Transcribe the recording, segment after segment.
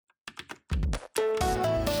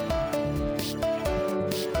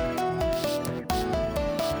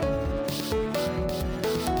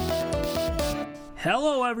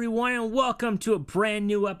Hello everyone and welcome to a brand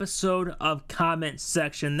new episode of Comment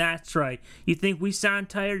Section. That's right. You think we sound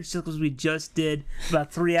tired just because we just did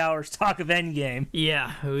about 3 hours talk of Endgame.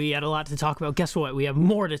 Yeah, we had a lot to talk about. Guess what? We have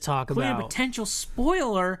more to talk We have a about. potential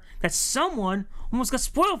spoiler that someone almost got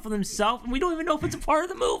spoiled for themselves and we don't even know if it's a part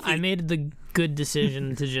of the movie. I made the good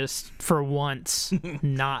decision to just, for once,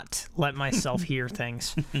 not let myself hear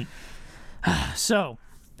things. So,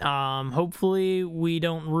 hopefully we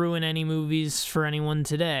don't ruin any movies for anyone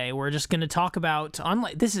today. We're just going to talk about,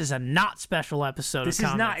 this is a not special episode this of is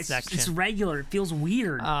Comment not. Section. It's regular. It feels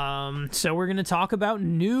weird. So we're going to talk about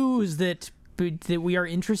news that we are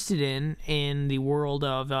interested in the world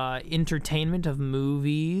of entertainment, of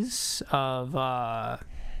movies, of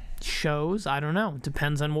shows. I don't know. It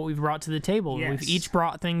depends on what we've brought to the table. Yes. We've each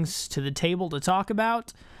brought things to the table to talk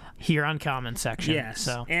about here on Comment Section. Yes.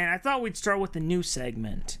 So. And I thought we'd start with the new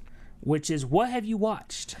segment, which is what have you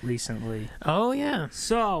watched recently? Oh, yeah.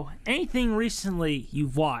 So, anything recently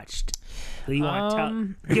you've watched that you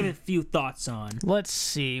want to give it a few thoughts on? Let's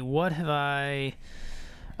see. What have I...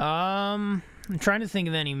 I'm trying to think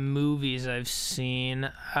of any movies I've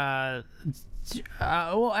seen.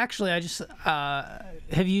 Well, actually, I just...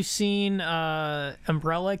 have you seen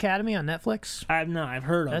Umbrella Academy on Netflix? I've not. I've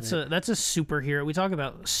heard of it. That's a superhero. We talk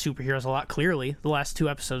about superheroes a lot, clearly, the last two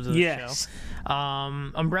episodes of the Yes. show.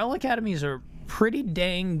 Umbrella Academy is a pretty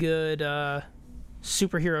dang good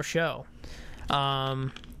superhero show.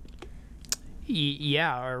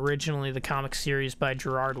 Yeah, originally the comic series by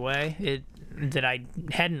Gerard Way, that I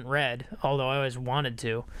hadn't read, although I always wanted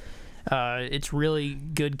to. It's really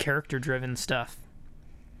good character-driven stuff.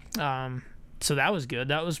 So that was good.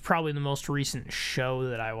 That was probably the most recent show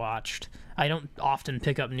that I watched. I don't often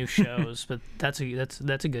pick up new shows, but that's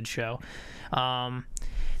a good show.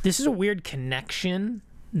 This is a weird connection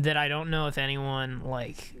that I don't know if anyone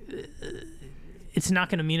it's not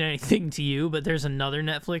going to mean anything to you, but there's another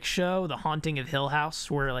Netflix show, The Haunting of Hill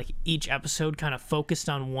House, where each episode kind of focused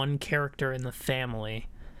on one character in the family,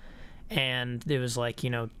 and it was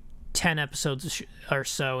 10 episodes or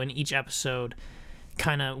so, and each episode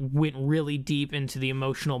kind of went really deep into the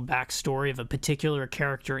emotional backstory of a particular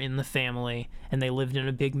character in the family, and they lived in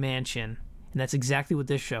a big mansion. And that's exactly what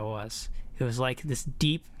this show was. It was this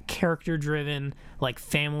deep, character-driven,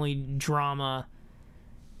 family drama,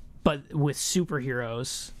 but with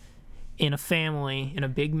superheroes in a family, in a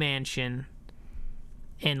big mansion.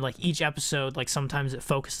 And each episode, sometimes it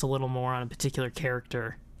focused a little more on a particular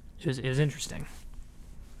character. It was interesting.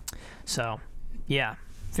 So, yeah,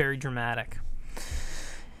 very dramatic.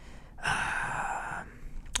 I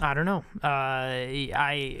don't know.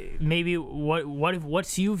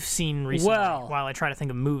 What's you've seen recently? Well, while I try to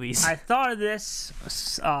think of movies. I thought of this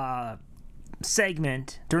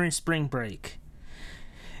segment during spring break.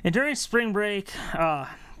 And during spring break, God,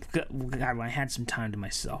 when I had some time to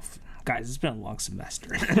myself. Guys, it's been a long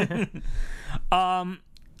semester.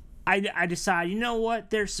 I decided, you know what?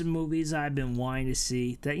 There's some movies I've been wanting to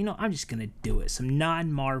see that, I'm just going to do it. Some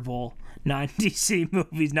non-Marvel, non-DC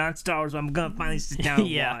movies, non-Star Wars, I'm going to finally sit down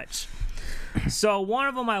and watch. So one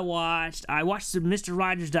of them I watched the Mr.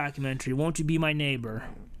 Rogers documentary, Won't You Be My Neighbor?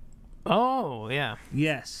 Oh, yeah.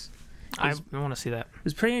 Yes. I want to see that. It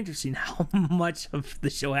was pretty interesting how much of the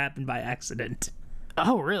show happened by accident.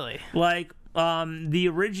 Oh, really? The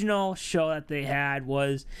original show that they had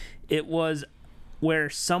was where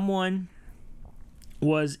someone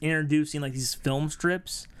was introducing these film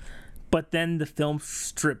strips, but then the film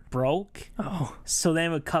strip broke. Oh. So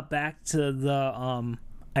then it would cut back to the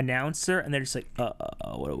announcer, and they're just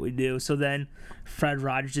what do we do? So then Fred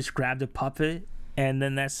Rogers just grabbed a puppet, and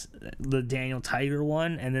then that's the Daniel Tiger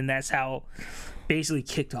one, and then that's how basically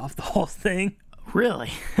kicked off the whole thing.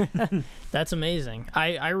 Really? That's amazing.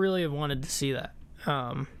 I really have wanted to see that.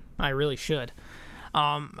 I really should.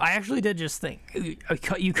 I actually did just think,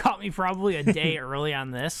 you caught me probably a day early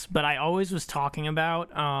on this, but I always was talking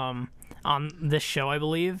about, on this show, I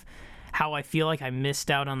believe, how I feel like I missed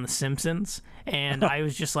out on The Simpsons, and I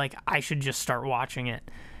was just I should just start watching it,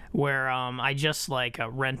 where I just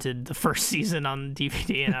rented the first season on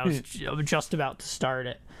DVD, and I was just about to start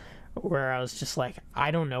it, where I was just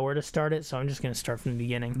I don't know where to start it, so I'm just going to start from the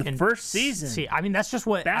beginning. The first season? See, I mean, that's just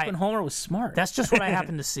what... Back when Homer was smart. That's just what I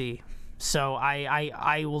happened to see. So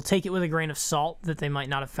I will take it with a grain of salt that they might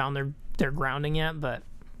not have found their grounding yet, but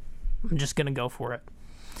I'm just going to go for it.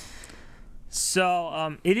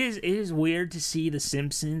 So it is weird to see The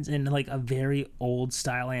Simpsons in a very old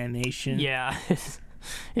style animation. Yeah.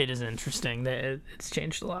 It is interesting that it's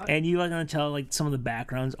changed a lot. And you gonna tell like some of the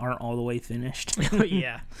backgrounds aren't all the way finished.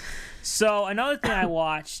 Yeah. So another thing I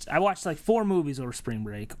watched like 4 movies over spring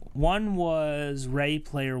break. One was Ready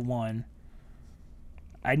Player One.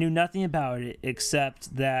 I knew nothing about it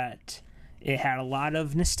except that it had a lot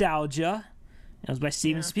of nostalgia. It was by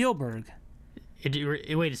Steven Spielberg.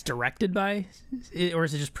 Wait, it's directed by, or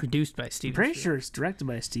is it just produced by Steven? Pretty sure it's directed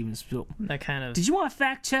by Steven Spielberg. That kind of. Did you want to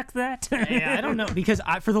fact check that? Yeah, I don't know, because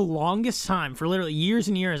for the longest time, for literally years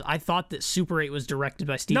and years, I thought that Super 8 was directed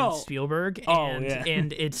by Steven Spielberg,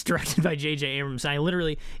 and it's directed by J.J. Abrams.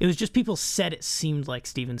 It was just people said it seemed like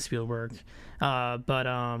Steven Spielberg, but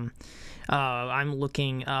I'm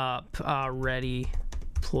looking up Ready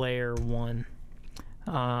Player One.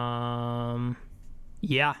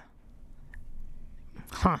 Yeah.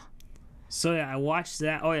 Huh. So yeah, I watched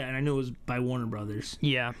that. Oh yeah, and I knew it was by Warner Brothers.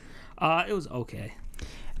 Yeah. It was okay.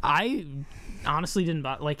 I honestly didn't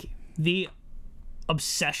like the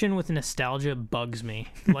obsession with nostalgia bugs me.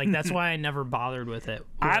 Like that's why I never bothered with it.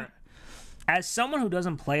 As someone who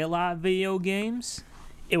doesn't play a lot of video games,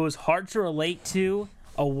 it was hard to relate to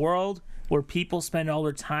a world where people spend all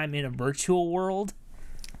their time in a virtual world.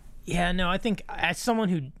 Yeah, no, I think as someone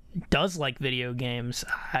who does like video games,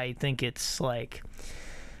 I think it's like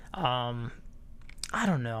I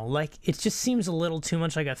don't know, like it just seems a little too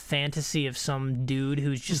much like a fantasy of some dude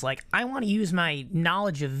who's just like, I want to use my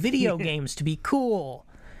knowledge of video games to be cool.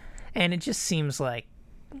 And it just seems like,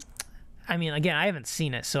 I mean, again, I haven't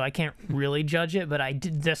seen it, so I can't really judge it, but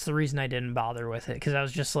that's the reason I didn't bother with it, because I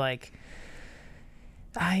was just like,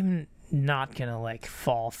 I'm not gonna like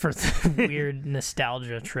fall for the weird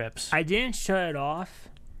nostalgia trips. I didn't shut it off.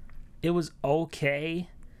 It was okay,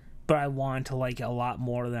 but I wanted to like it a lot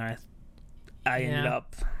more than I ended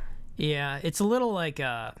up. Yeah, it's a little like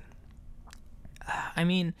I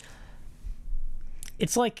mean,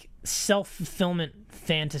 it's like self-fulfillment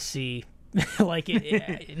fantasy, like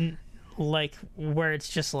like where it's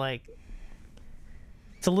just like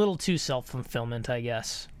it's a little too self-fulfillment, I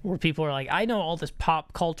guess, where people are like, I know all this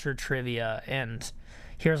pop culture trivia, and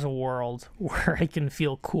here's a world where I can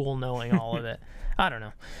feel cool knowing all of it. I don't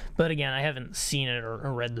know. But again, I haven't seen it or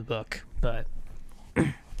read the book. But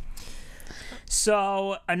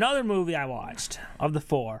So, another movie I watched, of the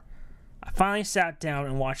 4, I finally sat down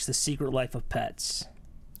and watched The Secret Life of Pets.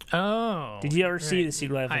 Oh. Did you ever see The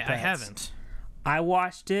Secret Life of Pets? I haven't. I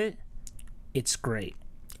watched it. It's great.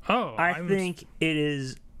 Oh. I think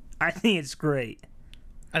it's great.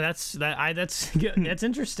 That's good. That's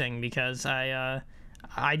interesting, because I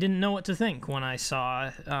didn't know what to think when I saw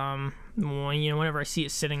whenever I see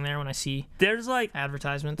it sitting there, when I see there's like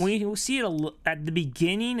advertisements. When you see it at the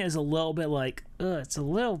beginning is a little bit like, it's a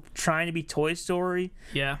little trying to be Toy Story.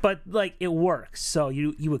 Yeah. But like it works, so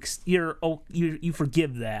you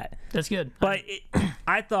forgive that. That's good. But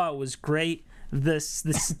I thought it was great. The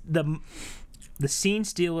scene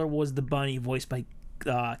stealer was the bunny voiced by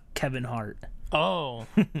Kevin Hart. Oh,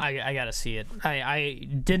 I gotta see it. I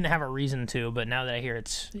didn't have a reason to, but now that I hear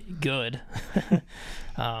it's good,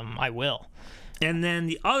 I will. And then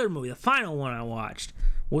the other movie, the final one I watched,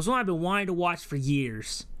 was one I've been wanting to watch for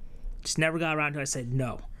years. Just never got around to it. I said,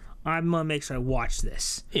 no, I'm going to make sure I watch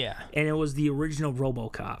this. Yeah. And it was the original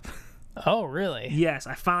RoboCop. Oh, really? Yes,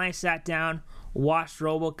 I finally sat down, watched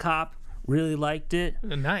RoboCop, really liked it.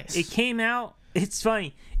 Nice. It came out, it's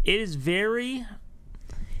funny, it's very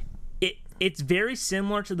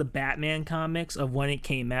similar to the Batman comics of when it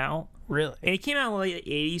came out. Really? And it came out in the late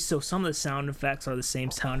 80s, so some of the sound effects are the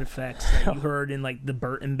same sound effects that you heard in like the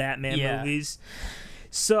Burton Batman movies.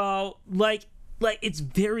 So like it's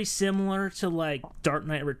very similar to like Dark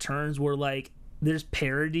Knight Returns, where like there's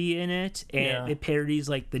parody in it, and it parodies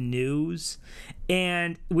like the news,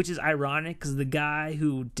 and which is ironic because the guy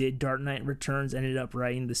who did Dark Knight Returns ended up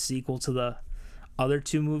writing the sequel to the other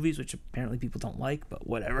 2 movies, which apparently people don't like, but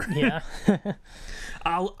whatever. Yeah.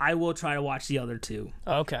 I will try to watch the other 2.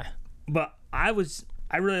 Okay. But I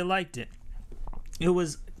really liked it. It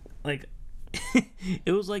was like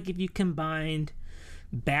it was like if you combined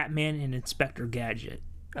Batman and Inspector Gadget.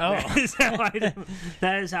 Oh.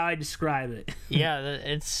 That is how I describe it. Yeah,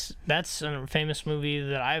 that's a famous movie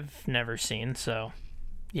that I've never seen, so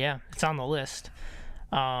yeah, it's on the list.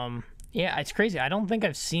 Yeah, it's crazy. I don't think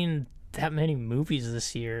I've seen that many movies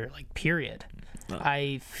this year, like, period.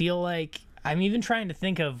 I feel like I'm even trying to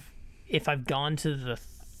think of if I've gone to the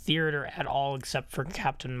theater at all except for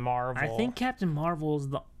Captain Marvel. I think Captain Marvel is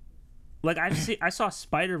I saw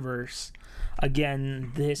Spider-Verse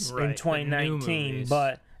again in 2019,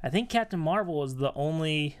 but I think Captain Marvel is the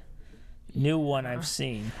only new one I've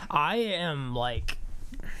seen. I am like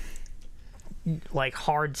like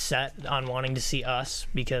hard set on wanting to see Us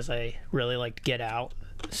because I really liked Get Out.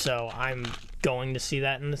 So I'm going to see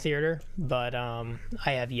that in the theater, but I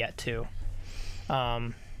have yet to.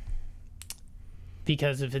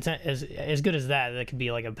 Because if it's as good as that could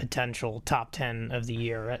be like a potential top 10 of the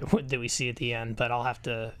year that we see at the end, but I'll have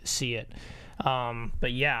to see it.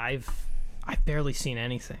 But yeah, I've barely seen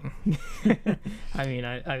anything. I mean,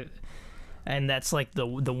 I and that's like the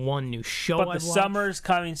one new show But I've the watched. summer's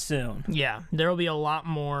coming soon. Yeah, there'll be a lot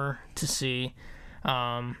more to see.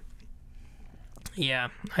 Yeah,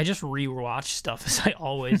 I just rewatch stuff as I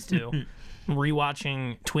always do.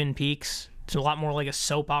 Rewatching Twin Peaks. It's a lot more like a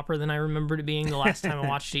soap opera than I remembered it being the last time I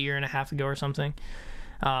watched it a year and a half ago or something.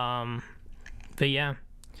 But yeah,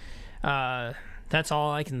 that's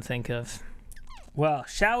all I can think of. Well,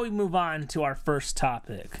 shall we move on to our first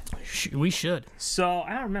topic? We should. So,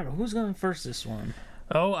 I don't remember. Who's going first this one?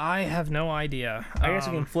 Oh, I have no idea. I guess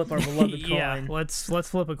we can flip our beloved coin. Yeah, let's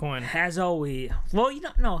flip a coin. As always. Well, you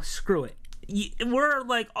don't know. Screw it. We're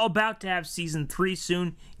like about to have season 3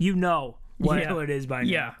 soon. You know what it is by now.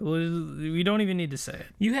 Yeah, we don't even need to say it.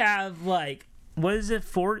 You have like, what is it,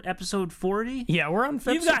 episode 40? Yeah, we're on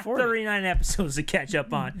episode You've got 40. 39 episodes to catch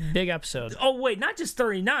up on. Big episode. Oh, wait, not just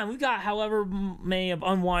 39. We've got however many of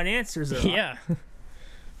unwanted answers. Yeah.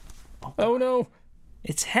 Oh, no.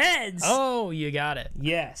 It's heads. Oh, you got it.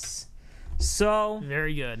 Yes. So,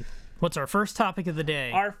 Very good. What's our first topic of the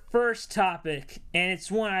day? our first topic, and it's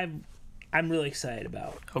one I'm really excited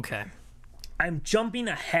about. Okay. I'm jumping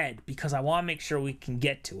ahead because I want to make sure we can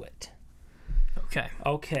get to it. Okay.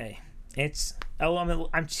 Okay.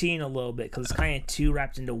 I'm cheating a little bit because it's kind of two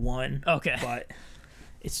wrapped into one. Okay. But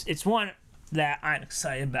it's one that I'm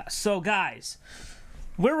excited about. So, guys,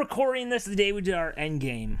 we're recording this the day we did our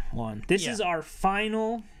Endgame one. This is our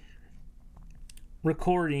final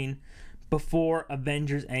recording before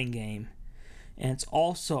Avengers Endgame. And it's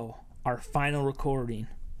also our final recording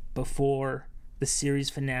before the series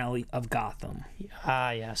finale of Gotham.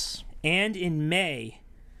 Ah, yes. And in May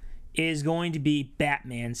is going to be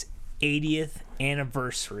Batman's 80th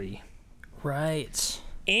anniversary. Right.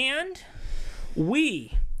 And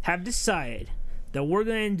we have decided that we're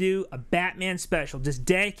going to do a Batman special just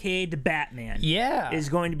dedicated to Batman. Yeah. Is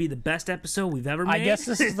going to be the best episode we've ever made. I guess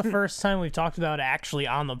this is the first time we've talked about it actually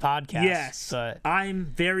on the podcast. Yes. But I'm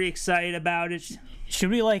very excited about it. should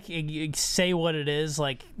we like say what it is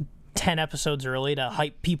like 10 episodes early to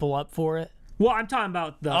hype people up for it? Well, I'm talking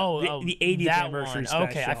about the 80th that anniversary one. special.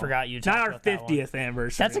 Okay, I forgot you Not talked our about that 50th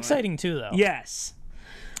anniversary. That's exciting too, though. Yes.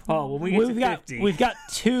 Oh, when we get to 50. We've got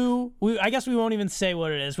two. I guess we won't even say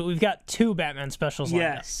what it is, but we've got two Batman specials.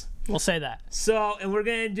 Yes. We'll say that. So, and we're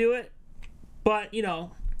going to do it. But, you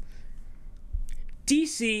know,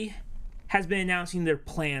 DC has been announcing their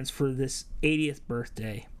plans for this 80th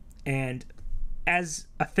birthday. And as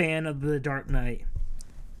a fan of The Dark Knight,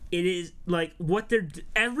 it is like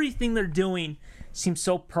everything they're doing seems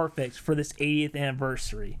so perfect for this 80th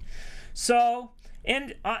anniversary. So,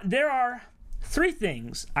 and there are 3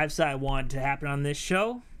 things I've said I wanted to happen on this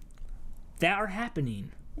show that are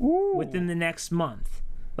happening within the next month.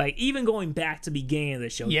 Like, even going back to the beginning of the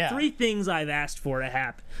show. Yeah. 3 things I've asked for to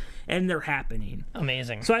happen, and they're happening.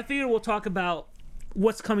 Amazing. So I figured we'll talk about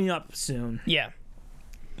what's coming up soon. Yeah.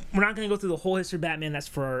 We're not going to go through the whole history of Batman. That's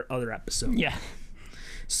for our other episode. Yeah.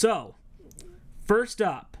 So, first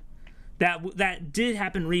up, that did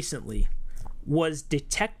happen recently, was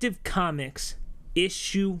Detective Comics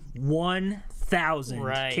issue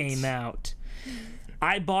 1000 came out.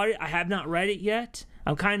 I bought it. I have not read it yet.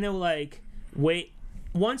 I'm kind of like, wait.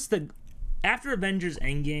 After Avengers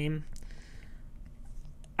Endgame,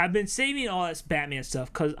 I've been saving all this Batman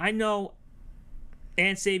stuff because I know,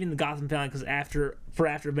 and saving the Gotham finale because after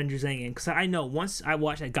Avengers Endgame, because I know once I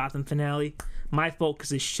watch that Gotham finale, my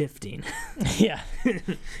focus is shifting. Yeah.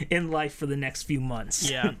 in life for the next few months.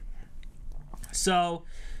 Yeah. So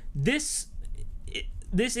this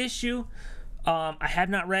issue, I have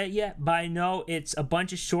not read it yet, but I know it's a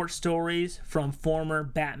bunch of short stories from former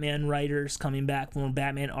Batman writers coming back, former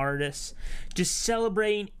Batman artists, just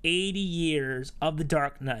celebrating 80 years of The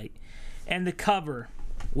Dark Knight. And the cover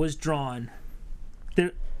was drawn.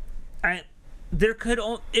 It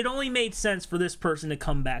only made sense for this person to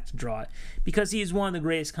come back to draw it because he is one of the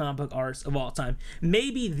greatest comic book artists of all time.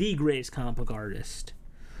 Maybe the greatest comic book artist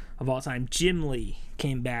of all time. Jim Lee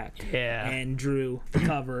came back and drew the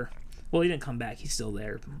cover. Well, he didn't come back. He's still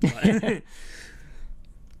there. But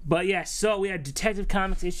But yeah, so we had Detective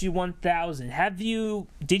Comics issue 1000.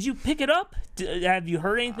 Did you pick it up? Have you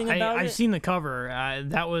heard anything about it? I've seen the cover.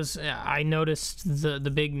 I noticed the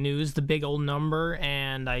big news, the big old number,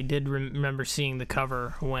 and I did remember seeing the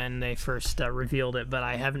cover when they first revealed it, but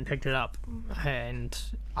I haven't picked it up. And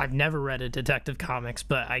I've never read a Detective Comics,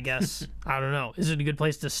 but I guess, I don't know. Is it a good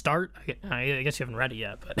place to start? I guess you haven't read it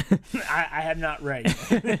yet, but... I have not read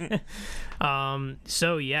it.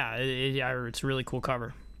 So yeah, it's a really cool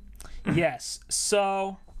cover. Yes.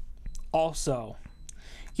 So, also,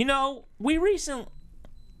 we recently,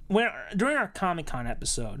 during our Comic-Con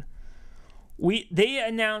episode, they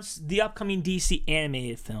announced the upcoming DC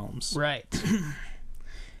animated films. Right.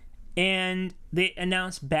 And they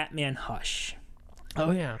announced Batman Hush. Oh,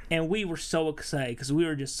 yeah. And we were so excited because we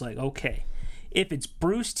were just like, okay, if it's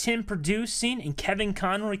Bruce Timm producing and Kevin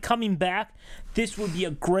Conroy coming back, this would be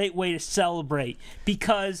a great way to celebrate,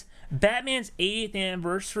 because Batman's 80th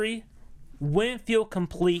anniversary wouldn't feel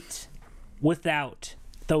complete without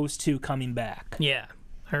those two coming back. Yeah,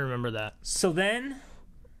 I remember that. So then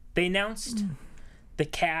they announced the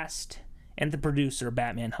cast and the producer of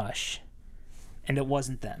Batman Hush, and it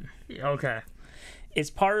wasn't them. Okay. It's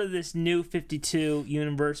part of this new 52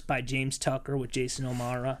 universe by James Tucker with Jason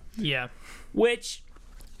O'Mara. Yeah. Which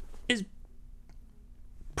is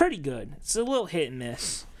pretty good. It's a little hit and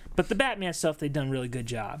miss. But the Batman stuff, they've done a really good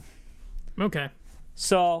job. Okay.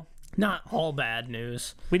 So... not all bad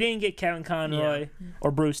news. We didn't get Kevin Conroy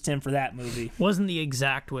or Bruce Timm for that movie. Wasn't the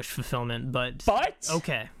exact wish fulfillment, but...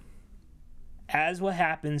 okay. As what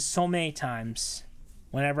happens so many times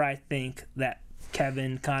whenever I think that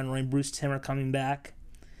Kevin Conroy and Bruce Timm are coming back,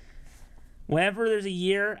 whenever there's a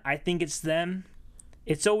year I think it's them,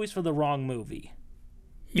 it's always for the wrong movie.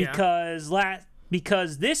 Yeah.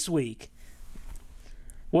 Because this week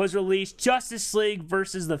was released Justice League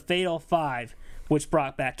versus the Fatal Five, which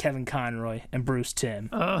brought back Kevin Conroy and Bruce Timm.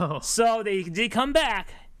 Oh. So they did come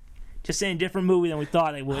back, just in a different movie than we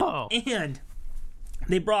thought they would. Oh. And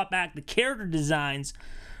they brought back the character designs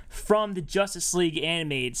from the Justice League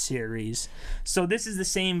animated series. So this is the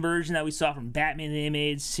same version that we saw from Batman the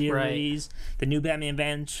animated series, right, the new Batman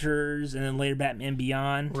Adventures, and then later Batman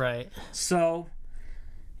Beyond. Right. So,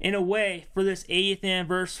 in a way, for this 80th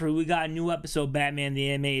anniversary, we got a new episode of Batman the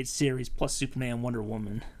animated series plus Superman and Wonder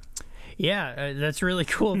Woman. Yeah, that's really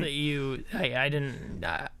cool that you...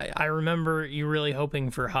 I remember you really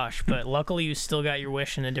hoping for Hush, but luckily you still got your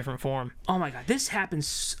wish in a different form. Oh my god, this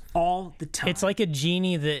happens all the time. It's like a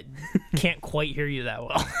genie that can't quite hear you that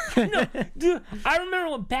well. No, dude, I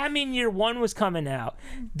remember when Batman Year One was coming out.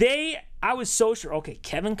 I was so sure, okay,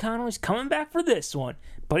 Kevin Conroy's coming back for this one,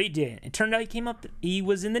 but he didn't. It turned out he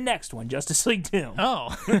was in the next one, Justice League 2.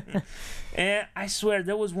 Oh. And I swear,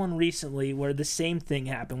 there was one recently where the same thing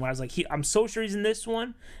happened, where I was like, I'm so sure he's in this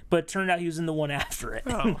one, but it turned out he was in the one after it.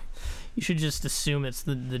 Oh. You should just assume it's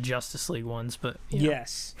the Justice League ones, but...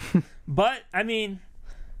 Yes. But, I mean,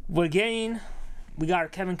 we got our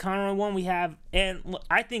Kevin Conroy one, and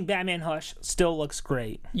I think Batman Hush still looks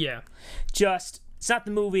great. Yeah. It's not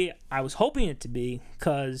the movie I was hoping it to be,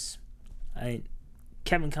 because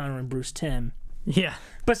Kevin Conroy and Bruce Timm. Yeah.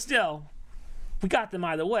 But still, we got them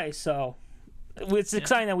either way, so it's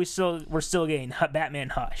exciting that we're still getting Batman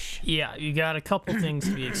Hush. Yeah, you got a couple things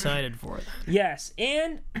to be excited for. Yes,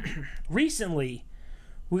 and recently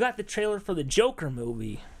we got the trailer for the Joker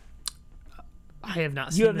movie. I have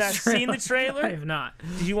not seen You have not seen the trailer? I have not.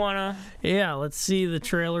 Do you want to? Yeah, let's see the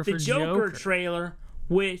trailer for Joker. The Joker trailer,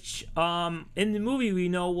 which in the movie we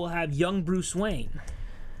know will have young Bruce Wayne.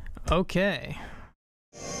 Okay.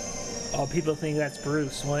 Oh, people think that's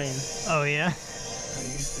Bruce Wayne. Oh, yeah? I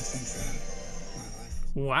used to think that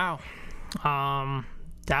my life. Wow.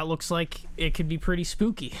 That looks like it could be pretty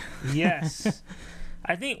spooky. Yes.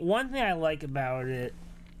 I think one thing I like about it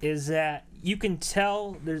is that you can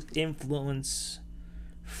tell there's influence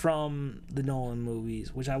from the Nolan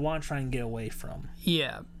movies, which I want to try and get away from.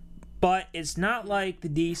 Yeah. But it's not like the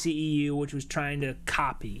DCEU, which was trying to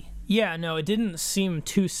copy. Yeah, no, it didn't seem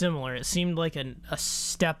too similar. It seemed like a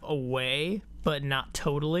step away, but not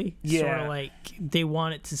totally. Yeah. Sort of like they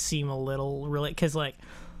want it to seem a little really... Because, like,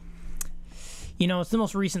 it's the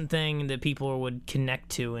most recent thing that people would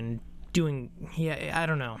connect to and doing... Yeah, I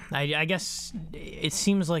don't know. I guess it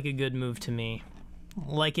seems like a good move to me.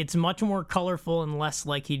 Like, it's much more colorful and less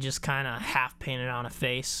like he just kind of half-painted on a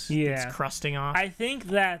face. Yeah. It's crusting off. I think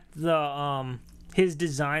that his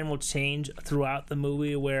design will change throughout the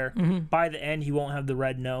movie, where by the end he won't have the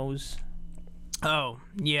red nose. Oh,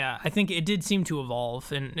 yeah. I think it did seem to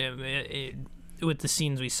evolve with the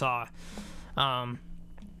scenes we saw.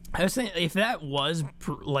 I was thinking, if that was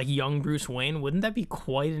like young Bruce Wayne, wouldn't that be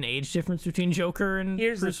quite an age difference between Joker and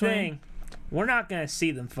Here's Bruce the thing. Wayne? We're not going to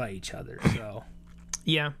see them fight each other, so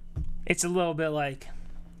Yeah. it's a little bit like,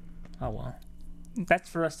 oh, well, that's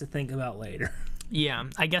for us to think about later. Yeah,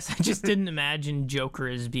 I guess I just didn't imagine Joker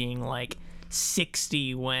as being like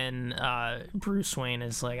 60 when Bruce Wayne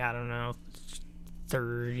is like, I don't know,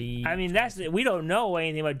 30. I mean, we don't know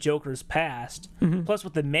anything about Joker's past. Plus,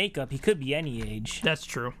 with the makeup, he could be any age. That's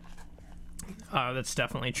true. That's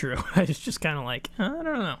definitely true. I was just kind of like, I don't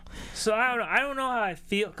know. So I don't know how I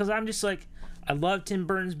feel, because I'm just like, I love Tim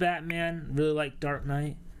Burton's Batman, really like Dark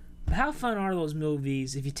Knight. But how fun are those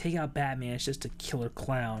movies if you take out Batman, it's just a killer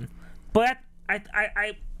clown. But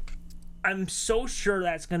I'm so sure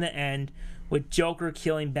that's going to end with Joker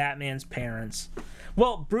killing Batman's parents.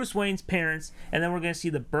 Well, Bruce Wayne's parents, and then we're going to see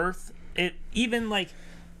the birth. Even like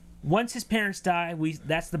once his parents die,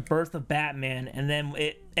 that's the birth of Batman, and then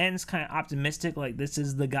it ends kind of optimistic, like this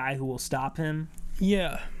is the guy who will stop him.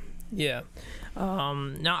 Yeah.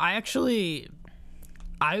 Now,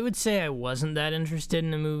 I would say I wasn't that interested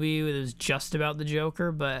in a movie that was just about the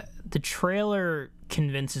Joker, but the trailer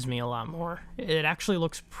convinces me a lot more. It actually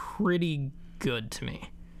looks pretty good to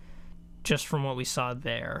me, just from what we saw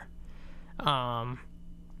there.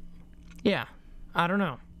 Yeah, I don't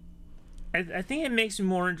know. I think it makes me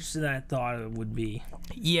more interested than I thought it would be.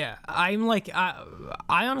 Yeah, I'm like, I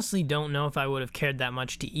honestly don't know if I would have cared that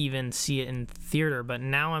much to even see it in theater, but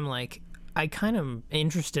now I'm like, I kind of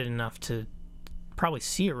interested enough to probably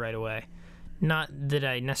see it right away. Not that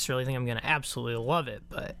I necessarily think I'm going to absolutely love it,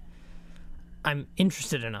 but I'm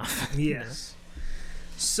interested enough. Yes.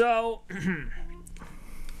 So,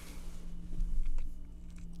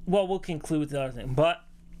 well, we'll conclude with the other thing, but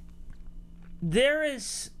there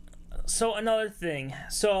is... So, another thing.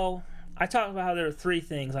 So, I talked about how there were 3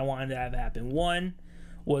 things I wanted to have happen. One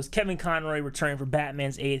was Kevin Conroy returning for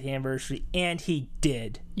Batman's 8th anniversary, and he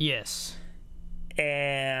did. Yes.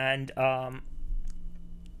 And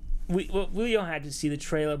we don't have to see the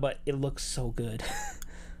trailer, but it looks so good.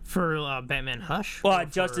 For Batman Hush? Well,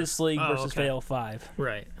 Justice League versus okay. Fatal 5.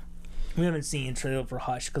 Right. We haven't seen a trailer for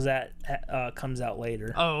Hush because that comes out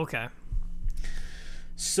later. Oh, okay.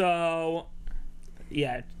 So,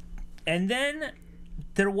 yeah. And then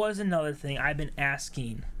there was another thing I've been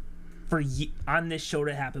asking for on this show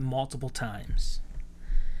to happen multiple times.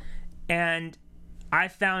 And I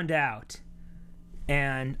found out,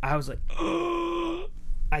 and I was like,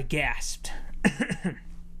 I gasped.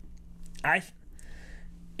 And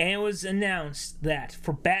it was announced that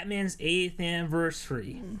for Batman's 8th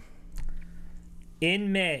anniversary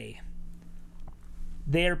in May,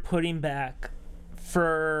 they're putting back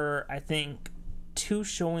for, I think, 2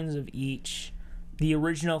 showings of each, the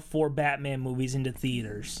original 4 Batman movies into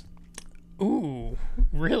theaters. Ooh,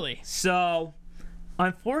 really? So,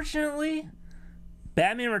 unfortunately,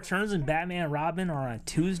 Batman Returns and Batman and Robin are on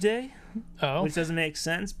Tuesday, which doesn't make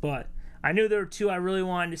sense, but I knew there were 2 I really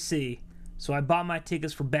wanted to see, so I bought my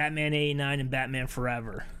tickets for Batman 89 and Batman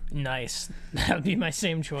Forever. Nice. That would be my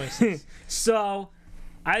same choices. So,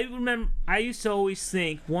 I remember, I used to always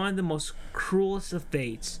think one of the most cruelest of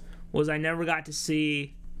fates was I never got to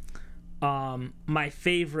see my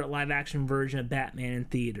favorite live-action version of Batman in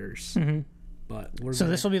theaters. Mm-hmm. But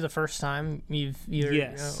this will be the first time you've...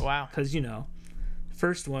 Yes. Wow. Because,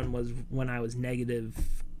 first one was when I was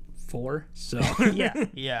 -4, so...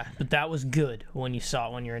 Yeah. But that was good when you saw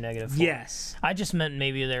it when you were -4. Yes. I just meant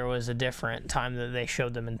maybe there was a different time that they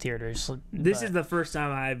showed them in theaters. This is the first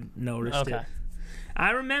time I've noticed it.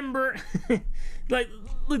 I remember...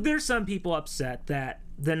 look, there's some people upset that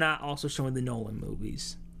they're not also showing the Nolan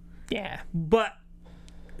movies. Yeah. But,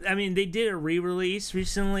 I mean, they did a re-release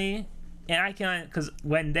recently, and I can't, because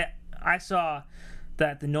when I saw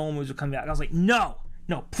that the Nolan movies were coming out, I was like, no,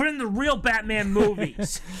 put in the real Batman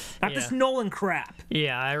movies, not this Nolan crap.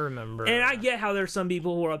 Yeah, I remember. And I get how there's some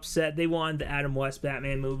people who are upset. They wanted the Adam West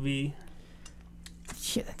Batman movie.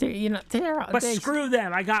 But screw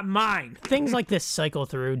them, I got mine. Things like this cycle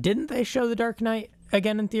through. Didn't they show The Dark Knight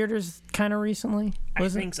again in theaters kind of recently? I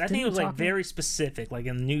think it was like very specific, like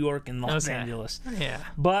in New York and Los Angeles. Yeah.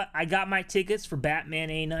 But I got my tickets for Batman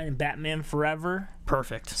 89 and Batman Forever.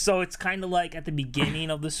 Perfect. So it's kind of like at the beginning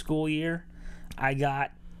of the school year, I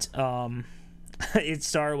got it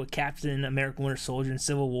started with Captain America Winter Soldier and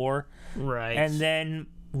Civil War. Right. And then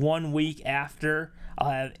 1 week after, I'll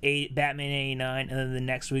have Batman 89, and then the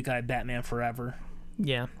next week I have Batman Forever.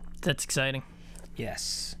 Yeah, that's exciting.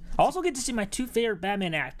 Yes. I also get to see my 2 favorite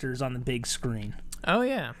Batman actors on the big screen. Oh,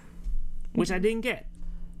 yeah. Which I didn't get.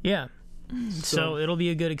 Yeah. So it'll be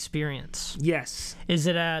a good experience. Yes. Is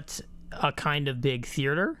it at a kind of big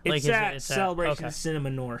theater? It's at Celebration okay. Cinema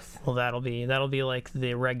North. Well, that'll be like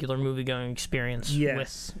the regular movie-going experience.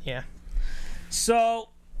 Yes. Yeah. So,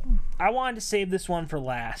 I wanted to save this one for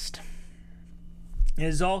last. It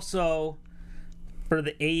is also for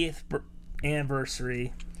the 80th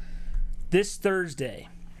anniversary. This Thursday.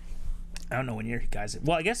 I don't know when you guys...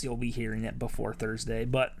 Well, I guess you'll be hearing it before Thursday,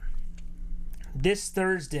 but this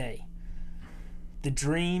Thursday, the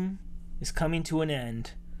dream is coming to an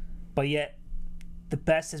end, but yet the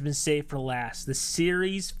best has been saved for last. The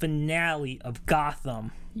series finale of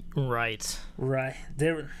Gotham. Right.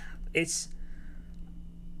 It's...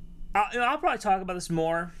 I'll probably talk about this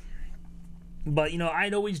more, but,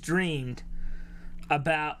 I'd always dreamed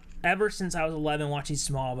about, ever since I was 11 watching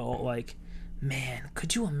Smallville, like, man,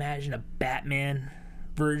 could you imagine a Batman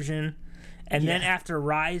version? And then after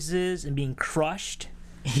Rises and being crushed,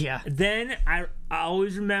 then I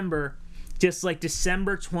always remember just like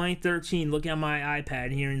December 2013, looking at my iPad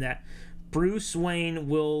and hearing that Bruce Wayne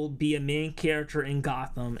will be a main character in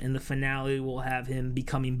Gotham, and the finale will have him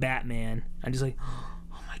becoming Batman. I'm just like,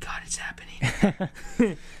 oh my God, it's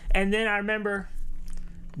happening. And then I remember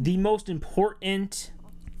the most important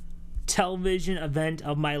television event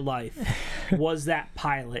of my life was that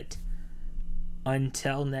pilot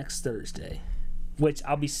until next Thursday, which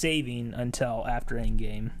I'll be saving until after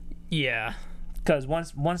Endgame. Yeah, because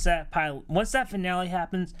once that finale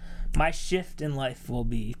happens, my shift in life will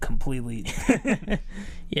be completely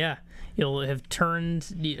yeah, you'll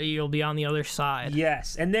be on the other side.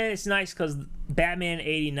 Yes, and then it's nice because Batman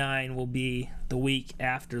 89 will be the week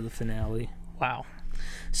after the finale. Wow.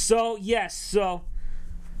 So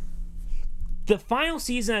the final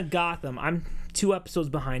season of Gotham, I'm 2 episodes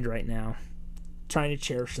behind right now. Trying to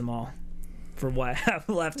cherish them all for what I have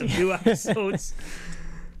left of 2 episodes.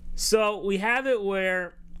 So we have it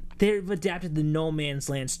where they've adapted the No Man's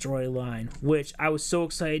Land storyline, which I was so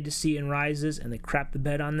excited to see in Rises, and they crapped the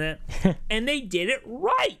bed on that. And they did it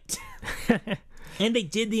right. And they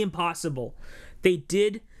did the impossible.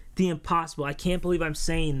 I can't believe I'm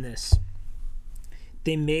saying this.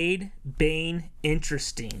 They made Bane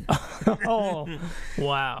interesting. Oh,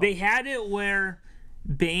 wow. They had it where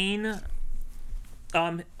Bane,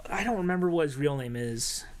 I don't remember what his real name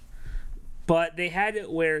is, but they had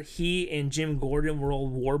it where he and Jim Gordon were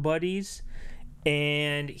old war buddies,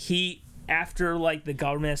 and after like the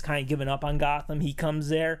government has kind of given up on Gotham, he comes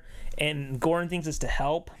there, and Gordon thinks it's to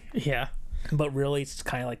help. Yeah. But really it's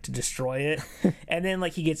kind of like to destroy it. And then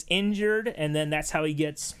like he gets injured, and then that's how he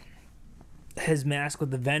gets his mask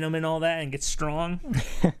with the venom and all that and gets strong.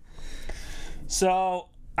 So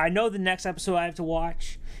I know the next episode I have to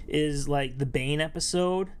watch is like the Bane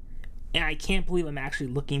episode, and I can't believe I'm actually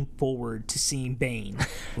looking forward to seeing Bane.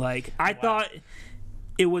 Like I thought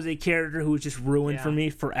it was a character who was just ruined for me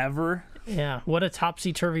forever. Yeah, what a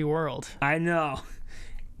topsy-turvy world. I know.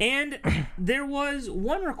 And there was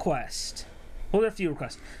one request. Well, there are a few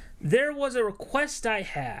requests. There was a request I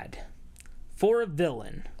had for a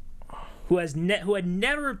villain who had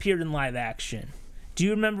never appeared in live action. Do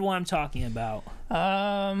you remember what I'm talking about?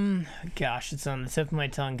 Gosh, it's on the tip of my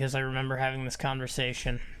tongue because I remember having this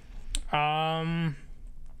conversation. Never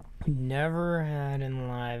had in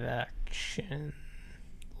live action.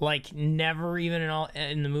 Like never even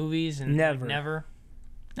in the movies and never.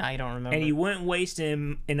 I don't remember. And you wouldn't waste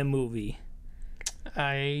him in a movie.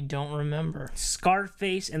 I don't remember.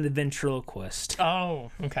 Scarface and the Ventriloquist.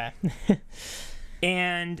 Oh, okay.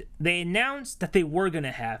 And they announced that they were going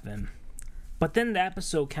to have him. But then the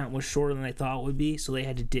episode count was shorter than I thought it would be, so they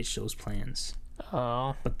had to ditch those plans.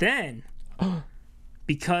 Oh. But then,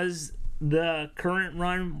 because the current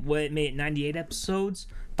run made it 98 episodes,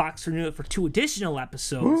 Fox renewed it for 2 additional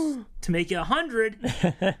episodes to make it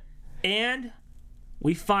 100. And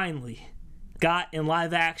we finally got in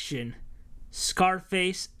live action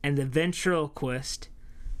Scarface and the Ventriloquist,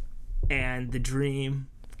 and the dream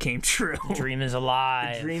came true. The dream is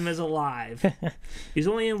alive. The dream is alive. He's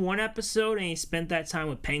only in 1 episode, and he spent that time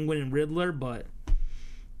with Penguin and Riddler, but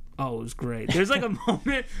it was great. There's like a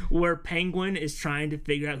moment where Penguin is trying to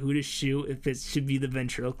figure out who to shoot, if it should be the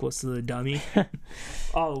Ventriloquist or the dummy. It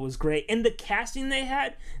was great. And the casting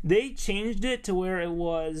they changed it to where it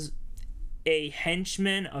was a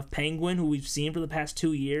henchman of Penguin who we've seen for the past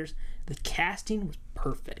 2 years. The casting was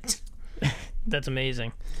perfect. That's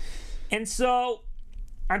amazing. And so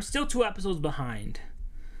I'm still 2 episodes behind,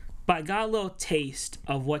 but I got a little taste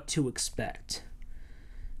of what to expect,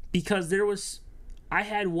 because I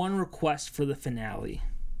had one request for the finale,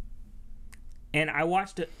 and I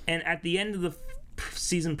watched it, and at the end of the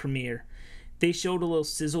season premiere, they showed a little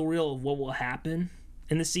sizzle reel of what will happen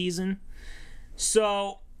in the season.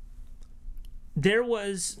 So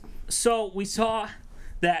So we saw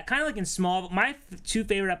that kind of like in Smallville. My two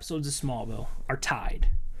favorite episodes of Smallville are tied.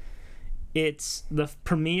 It's the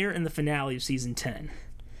premiere and the finale of season 10.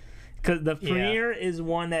 Because the premiere is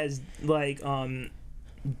one that is like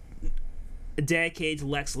dedicated to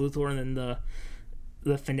Lex Luthor, and then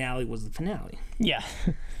the finale was the finale. Yeah.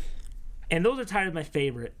 And those are tied as my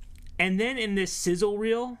favorite. And then in this sizzle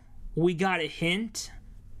reel, we got a hint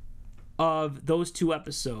of those two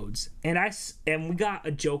episodes, and we got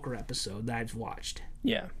a Joker episode that I've watched,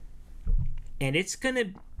 Yeah. and it's gonna,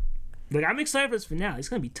 like, I'm excited for this finale. It's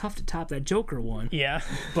gonna be tough to top that Joker one, Yeah.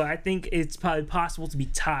 but I think it's probably possible to be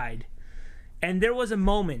tied. And there was a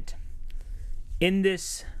moment in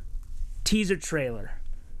this teaser trailer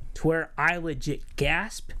to where I legit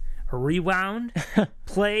gasped, rewound,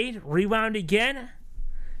 played, rewound again.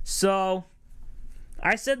 So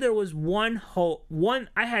I said there was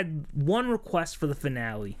I had one request for the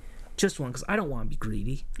finale. Just one, because I don't want to be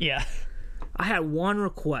greedy. Yeah. I had one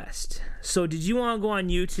request. So did you want to go on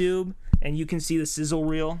YouTube and you can see the sizzle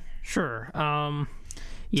reel? Sure.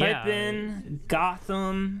 Type in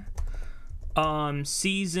Gotham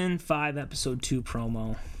season 5 episode 2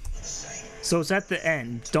 promo. So it's at the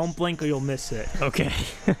end. Don't blink or you'll miss it. Okay.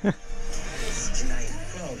 Tonight,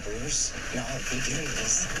 well, Bruce, now I'll be doing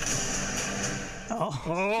this.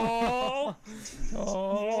 Oh.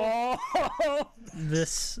 Oh.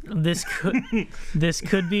 This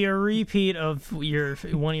could be a repeat of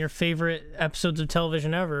one of your favorite episodes of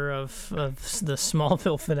television ever of the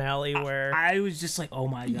Smallville finale, where I was just like, oh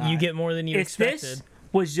my god. you get more than you If expected. this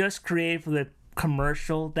was just created for the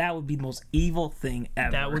commercial, that would be the most evil thing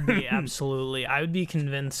ever. That would be absolutely. I would be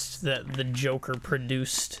convinced that the Joker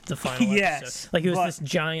produced the final Yes, episode. Like it was but- this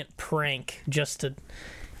giant prank just to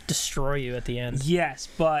destroy you at the end. Yes,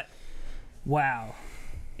 but wow.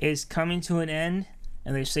 It's coming to an end,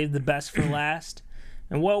 and they saved the best for last.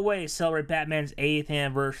 And what a way to celebrate Batman's 80th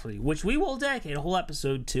anniversary, which we will dedicate a whole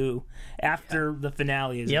episode to after the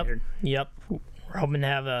finale is aired. Yep. We're hoping to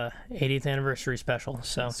have a 80th anniversary special.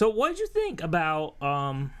 So what did you think about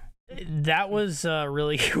That was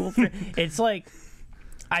really cool. It's like,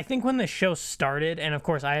 I think when the show started, and of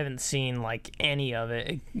course I haven't seen like any of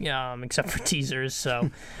it except for teasers. So,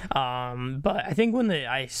 but I think when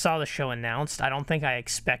I saw the show announced, I don't think I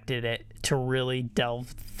expected it to really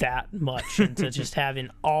delve that much into just having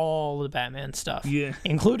all the Batman stuff,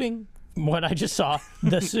 including what I just saw,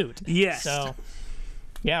 the suit. Yes. So,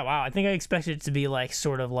 yeah, wow. I think I expected it to be like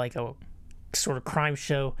sort of like a sort of crime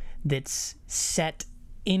show that's set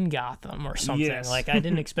in Gotham or something. Yes. Like I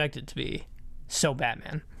didn't expect it to be so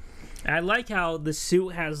Batman. I like how the suit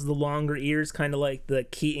has the longer ears, kind of like the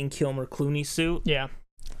Keaton Kilmer Clooney suit. Yeah,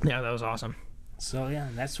 that was awesome. So yeah,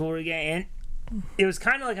 that's what we're getting. And it was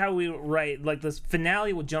kind of like how we write, like the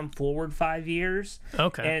finale will jump forward 5 years.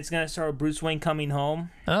 Okay. And it's gonna start with Bruce Wayne coming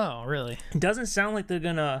home. Oh, really? It doesn't sound like they're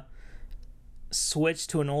gonna switch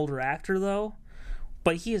to an older actor though,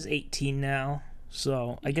 but he is 18 now.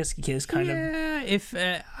 So I guess he is kind of. Yeah, if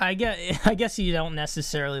I guess you don't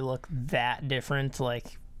necessarily look that different,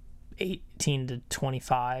 like 18 to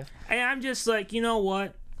 25. And I'm just like, you know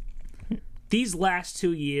what? These last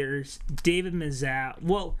 2 years, David Mazouz.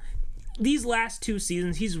 Well, these last 2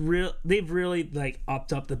 seasons, they've really like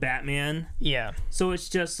upped up the Batman. Yeah. So it's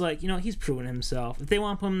just like, you know, he's proven himself. If they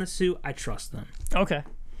want to put him in the suit, I trust them. Okay.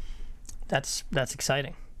 That's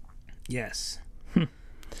exciting. Yes.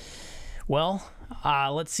 Well,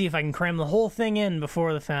 let's see if I can cram the whole thing in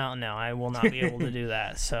before the fountain. No, I will not be able to do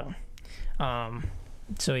that. So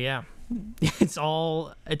yeah, it's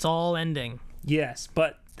all ending. Yes,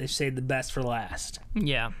 but they saved the best for last.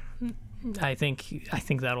 Yeah, I think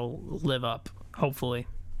that'll live up. Hopefully,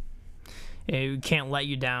 it can't let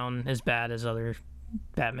you down as bad as other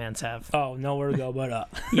Batmans have. Oh, nowhere to go but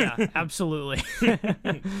up. Yeah, absolutely.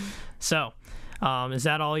 So, is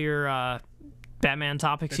that all your Batman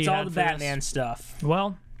topics It's you all had the for Batman this? stuff.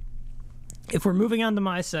 Well, if we're moving on to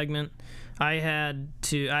my segment, I had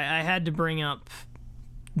to bring up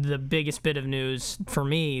the biggest bit of news for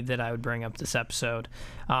me that I would bring up this episode.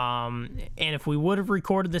 And if we would have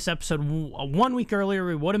recorded this episode 1 week earlier,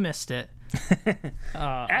 we would have missed it.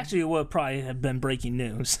 Actually, it would probably have been breaking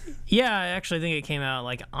news. Yeah, I actually think it came out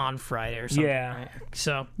like on Friday or something. Yeah. Right?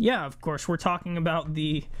 So, yeah, of course, we're talking about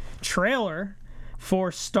the trailer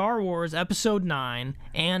for Star Wars Episode 9,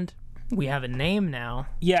 and we have a name now.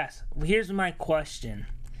 Yes. Here's my question.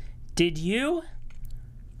 Did you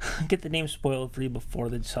get the name spoiled for you before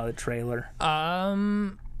they saw the trailer?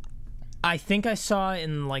 I think I saw it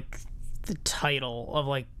in like the title of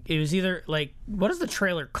like it was either like what is the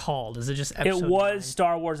trailer called? Is it just episode It was 9?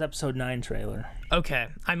 Star Wars Episode 9 trailer. Okay,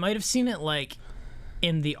 I might have seen it like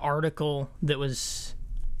in the article that was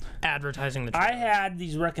advertising the trailer. I had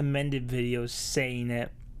these recommended videos saying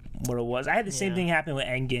it, what it was. I had the same thing happen with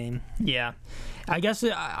Endgame. Yeah. I guess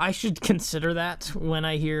I should consider that when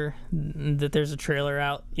I hear that there's a trailer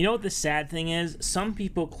out. You know what the sad thing is? Some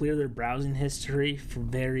people clear their browsing history for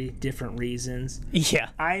very different reasons. Yeah.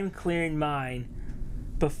 I'm clearing mine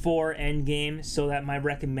before Endgame so that my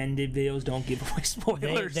recommended videos don't give away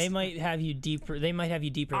spoilers. They might have you deeper. They might have you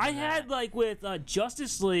deeper. I than had that. like with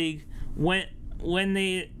Justice League when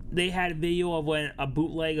they had a video of a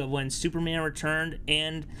bootleg of when Superman returned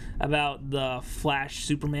and about the Flash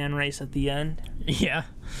Superman race at the end. Yeah.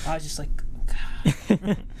 I was just like,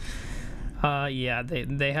 God. Yeah.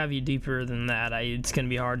 They have you deeper than that. It's gonna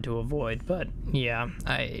be hard to avoid. But yeah,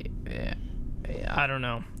 I don't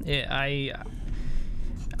know.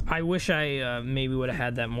 I wish I maybe would have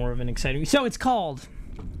had that more of an exciting. So it's called.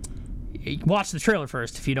 Watch the trailer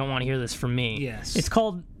first if you don't want to hear this from me. Yes. It's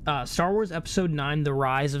called Star Wars Episode 9: The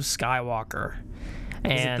Rise of Skywalker.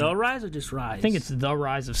 And Is it The Rise or just Rise? I think it's The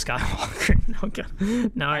Rise of Skywalker. Okay.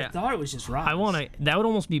 No, I thought it was just Rise. I want to. That would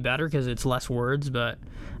almost be better because it's less words. But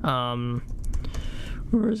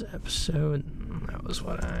where's episode? That was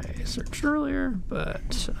what I searched earlier.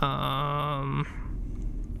 But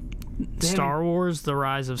Star Wars: The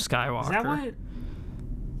Rise of Skywalker. Is that what?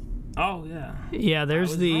 Oh yeah. Yeah,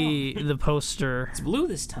 there's was the poster. It's blue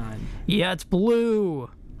this time. Yeah, it's blue.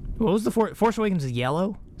 What was the Force Awakens is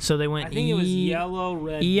yellow? So they went. I think it was yellow,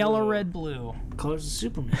 red, Yellow, blue. red, blue. Colors of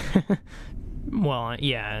Superman. Well,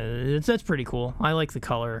 yeah, that's pretty cool. I like the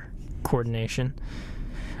color coordination.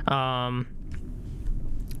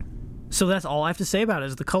 So that's all I have to say about it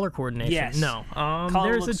is the color coordination. Yes. No.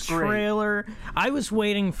 Color There's a looks great. trailer. I was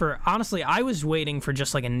waiting for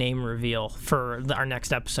just like a name reveal for our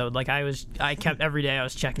next episode. Like I kept every day I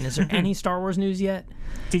was checking. Is there any Star Wars news yet?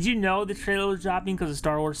 Did you know the trailer was dropping because of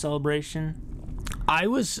Star Wars Celebration?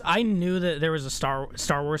 I knew that there was a Star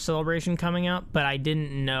Wars Celebration coming up, but I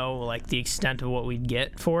didn't know like the extent of what we'd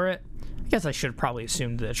get for it. I guess I should have probably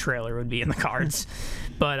assumed the trailer would be in the cards.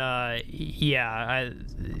 But yeah,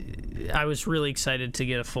 I was really excited to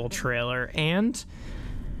get a full trailer, and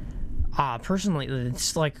personally,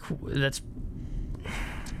 it's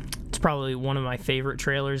probably one of my favorite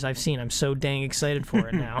trailers I've seen. I'm so dang excited for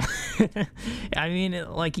it now. I mean,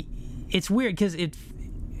 it's weird because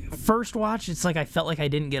first watch, it's like I felt like I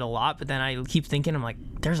didn't get a lot, but then I keep thinking, I'm like,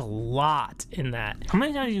 there's a lot in that. How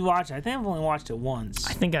many times did you watch it? I think I've only watched it once.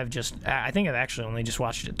 I think I've actually only just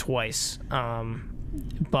watched it twice.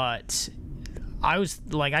 But I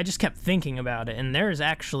just kept thinking about it, and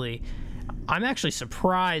I'm actually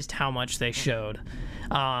surprised how much they showed.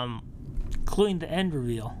 Including the end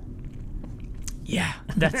reveal. Yeah,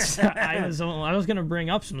 that's I was gonna bring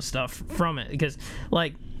up some stuff from it because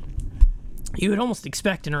like you would almost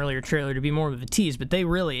expect an earlier trailer to be more of a tease, but they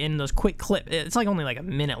really in those quick clips, it's like only like a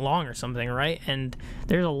minute long or something, right? And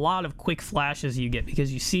there's a lot of quick flashes you get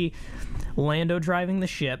because you see Lando driving the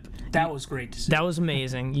ship. That was great to see. That was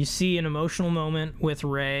amazing. You see an emotional moment with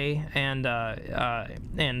Rey and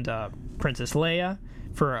Princess Leia.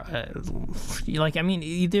 For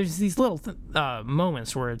there's these little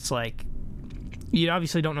moments where it's like you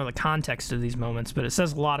obviously don't know the context of these moments, but it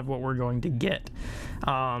says a lot of what we're going to get.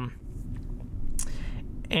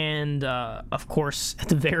 And of course, at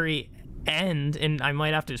the very end, and I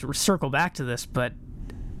might have to circle back to this, but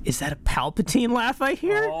is that a Palpatine laugh I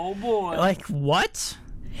hear? Oh boy! Like what?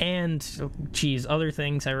 And other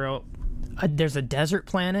things I wrote. There's a desert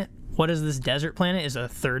planet. What is this desert planet? Is it a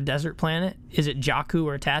third desert planet? Is it Jakku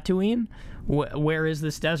or Tatooine? Where is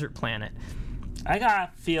this desert planet? I got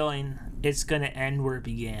a feeling it's gonna end where it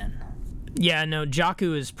began. Yeah, no,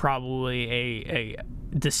 Jakku is probably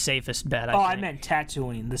the safest bet. I meant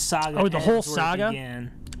Tatooine. The saga. Oh, the whole ends where it saga.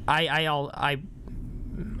 began.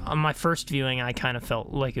 On my first viewing, I kind of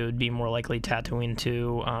felt like it would be more likely Tatooine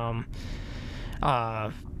too,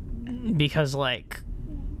 because like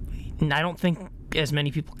I don't think as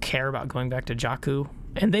many people care about going back to Jakku,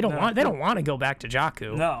 and they don't want to go back to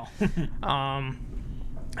Jakku. No.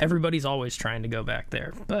 Everybody's always trying to go back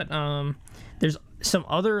there, but there's some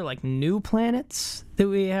other like new planets that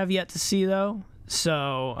we have yet to see though.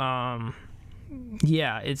 So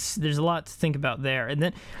yeah, there's a lot to think about there. And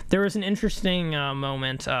then there was an interesting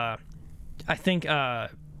moment. I think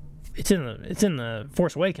it's in the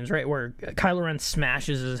Force Awakens, right, where Kylo Ren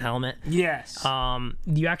smashes his helmet. Yes.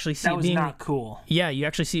 You actually see that was not cool. Yeah, you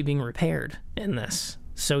actually see it being repaired in this.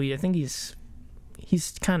 So I think he's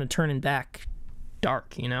kind of turning back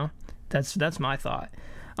dark, you know. That's my thought.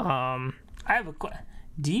 I have a question.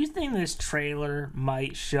 Do you think this trailer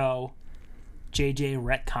might show JJ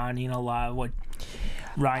retconning a lot of what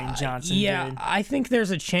Rian Johnson did? Yeah, I think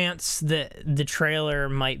there's a chance that the trailer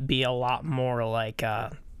might be a lot more like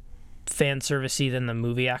fan servicey than the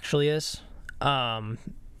movie actually is.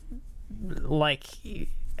 Like,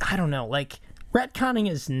 I don't know, like retconning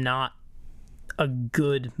is not a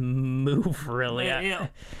good move, really. Yeah,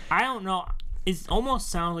 I don't know. It almost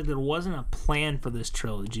sounds like there wasn't a plan for this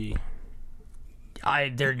trilogy.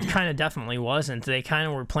 There kind of definitely wasn't. They kind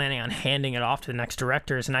of were planning on handing it off to the next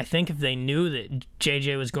directors, and I think if they knew that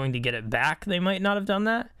JJ was going to get it back, they might not have done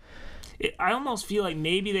that. I almost feel like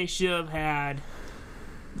maybe they should have had...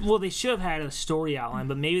 Well, they should have had a story outline,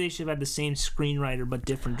 but maybe they should have had the same screenwriter but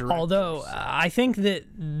different directors. Although, I think that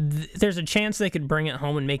there's a chance they could bring it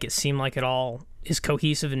home and make it seem like it all is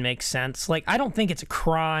cohesive and makes sense. Like, I don't think it's a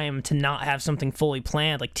crime to not have something fully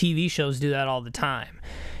planned. Like, TV shows do that all the time.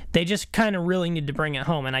 They just kind of really need to bring it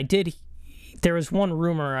home. And there was one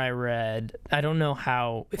rumor I read. I don't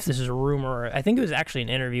know if this is a rumor. I think it was actually an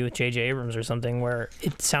interview with J.J. Abrams or something where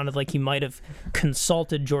it sounded like he might have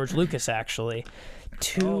consulted George Lucas, actually,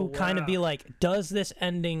 to kind of be like, does this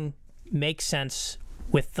ending make sense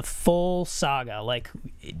with the full saga? Like,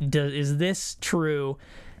 is this true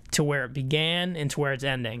to where it began and to where it's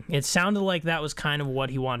ending? It sounded like that was kind of what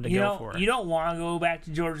he wanted to go for. You don't want to go back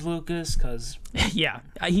to George Lucas because... Yeah,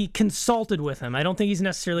 he consulted with him. I don't think he's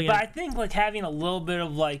necessarily... But I think like having a little bit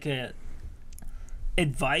of like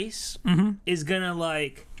advice is going to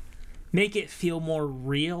like make it feel more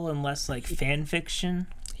real and less like fan fiction.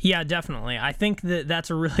 Yeah, definitely. I think that's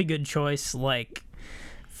a really good choice, like,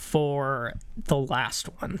 for the last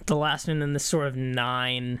one. The last one in this sort of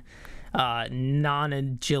non-G, I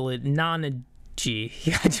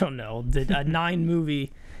don't know, the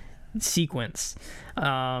 9-movie sequence.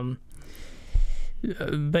 But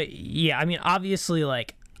yeah, I mean, obviously,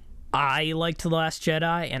 like, I liked The Last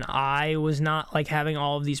Jedi, and I was not, like, having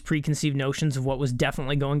all of these preconceived notions of what was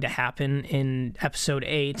definitely going to happen in Episode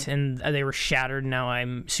 8, and they were shattered. Now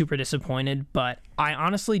I'm super disappointed, but I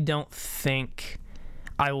honestly don't think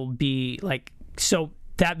I will be, like... So,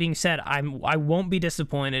 that being said, I won't be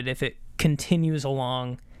disappointed if it continues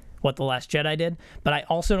along what The Last Jedi did, but I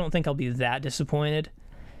also don't think I'll be that disappointed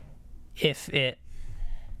if it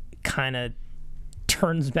kind of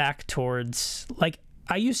turns back towards... Like,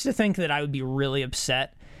 I used to think that I would be really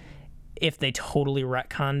upset if they totally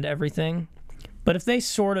retconned everything. But if they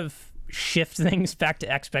sort of shift things back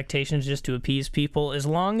to expectations just to appease people, as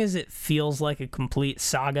long as it feels like a complete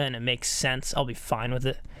saga and it makes sense, I'll be fine with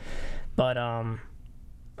it. But I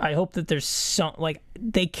hope that there's some... Like,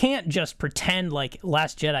 they can't just pretend like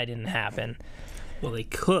Last Jedi didn't happen. Well, they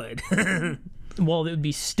could. Well, it would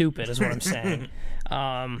be stupid, is what I'm saying.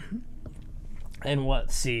 And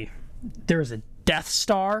let's see. There's a Death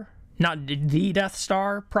Star, not the Death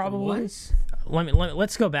Star, probably.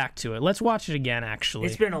 Let's go back to it. Let's watch it again. Actually,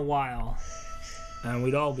 it's been a while, and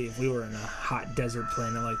we'd all be if we were in a hot desert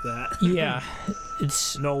planet like that. Yeah,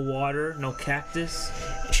 it's no water, no cactus.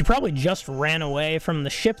 She probably just ran away from the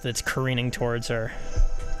ship that's careening towards her.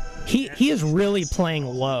 He is really playing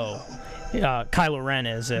low. Kylo Ren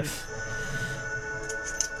is if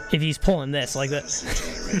he's pulling this like that.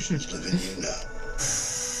 Generations living you now.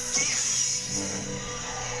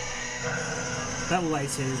 That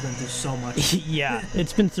lightsaber's been through so much. Yeah,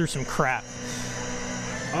 it's been through some crap.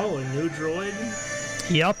 Oh, a new droid?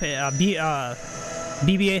 Yup,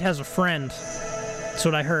 BB-8 has a friend. That's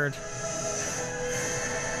what I heard.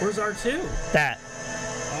 Where's R2? That.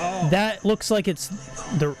 Oh. That looks like it's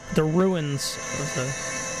the ruins of the...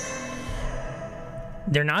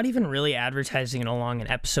 They're not even really advertising it along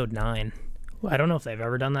in Episode 9. I don't know if they've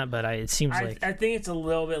ever done that, but it seems like... I think it's a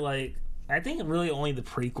little bit like... I think really only the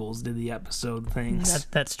prequels did the episode things.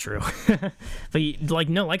 That's true. But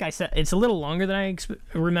like I said, it's a little longer than I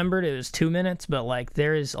remembered. It was 2 minutes, but like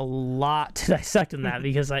there is a lot to dissect in that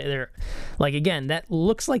because they're like, again, that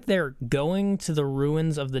looks like they're going to the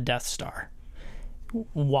ruins of the Death Star.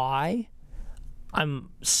 Why?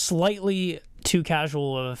 I'm slightly too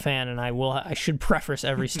casual of a fan, and I should preface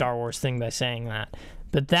every Star Wars thing by saying that.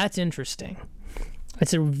 But that's interesting.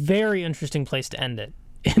 It's a very interesting place to end it.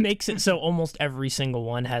 It makes it so almost every single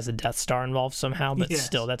one has a Death Star involved somehow, but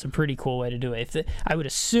still, that's a pretty cool way to do it. I would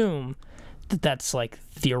assume that that's like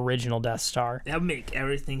the original Death Star. That would make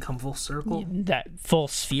everything come full circle. That full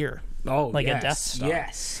sphere. Oh, like yes, a Death Star.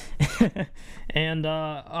 Yes. And,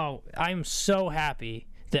 I'm so happy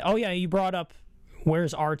that... Oh, yeah, you brought up,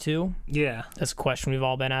 where's R2? Yeah. That's a question we've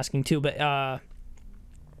all been asking, too. But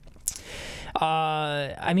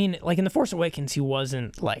I mean, like in The Force Awakens, he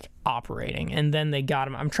wasn't like operating, and then they got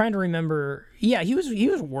him. I'm trying to remember. Yeah, he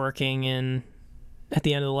was working at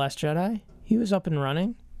the end of The Last Jedi. He was up and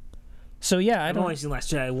running. So yeah, I've only seen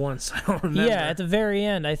Last Jedi once. I don't remember. Yeah, at the very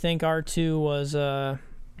end, I think R2 was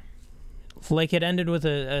like it ended with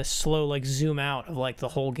a slow like zoom out of like the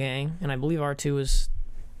whole gang, and I believe R2 was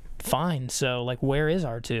fine. So like, where is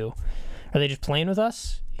R2? Are they just playing with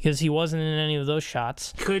us? Because he wasn't in any of those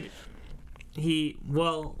shots. Could he?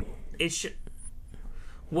 Well,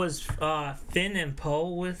 was Finn and Poe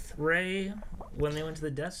with Rey when they went to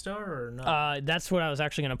the Death Star, or not? That's what I was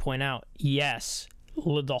actually going to point out. Yes,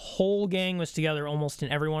 the whole gang was together almost in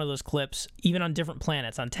every one of those clips, even on different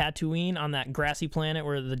planets. On Tatooine, on that grassy planet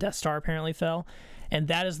where the Death Star apparently fell. And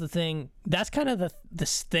that is the thing. That's kind of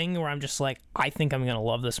this thing where I'm just like, I think I'm going to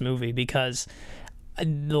love this movie because,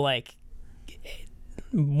 like,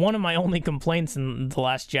 one of my only complaints in The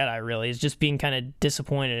Last Jedi really is just being kind of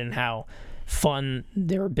disappointed in how fun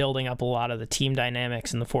they were building up a lot of the team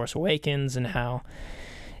dynamics in The Force Awakens, and how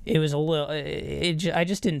it was a little I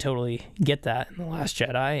just didn't totally get that in The Last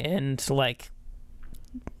Jedi. And like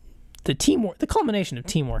the teamwork, the culmination of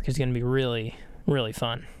teamwork is going to be really, really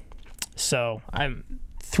fun. So I'm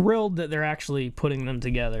thrilled that they're actually putting them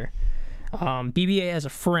together. BB-8 as a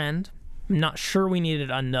friend. I'm not sure we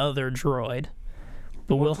needed another droid,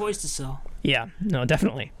 but More toys to sell. Yeah, no,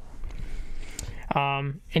 definitely.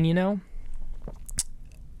 And you know,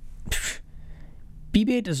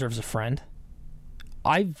 BB-8 deserves a friend.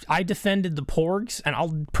 I defended the Porgs, and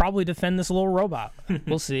I'll probably defend this little robot.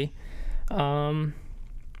 We'll see.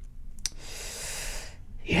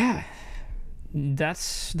 Yeah,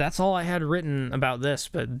 that's all I had written about this,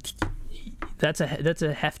 but that's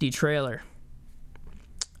a hefty trailer.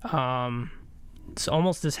 It's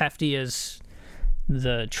almost as hefty as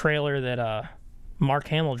the trailer that Mark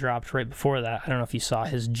Hamill dropped right before that. I don't know if you saw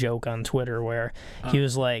his joke on Twitter where he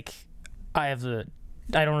was like, I don't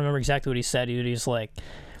remember exactly what he said. He's like,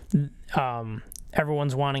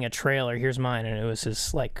 everyone's wanting a trailer. Here's mine. And it was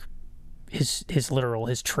his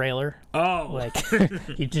trailer. Oh. Like,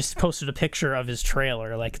 he just posted a picture of his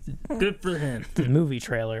trailer. Like, good for him. The movie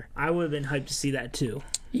trailer. I would have been hyped to see that too.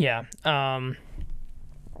 Yeah.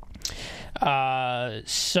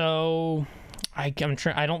 So I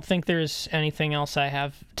don't think there's anything else I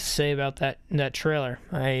have to say about that trailer.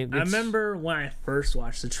 I remember when I first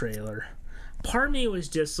watched the trailer, part of me was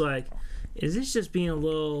just like, is this just being a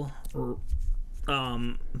little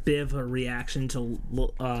bit of a reaction to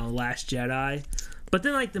Last Jedi? But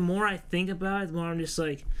then, like, the more I think about it, the more I'm just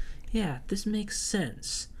like, yeah, this makes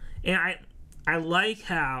sense. And I like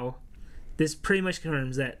how this pretty much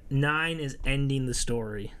confirms that 9 is ending the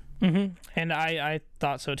story. Mm-hmm. And I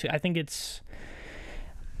thought so too. I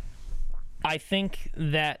think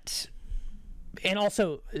that, and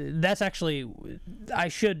also that's actually, I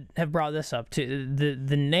should have brought this up too.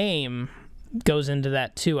 The name goes into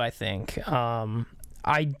that too. I think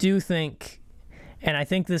I do think, and I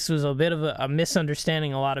think this was a bit of a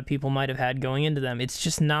misunderstanding a lot of people might have had going into them. It's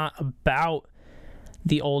just not about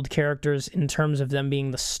the old characters in terms of them being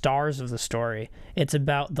the stars of the story. It's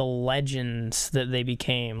about the legends that they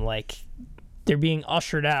became. Like, they're being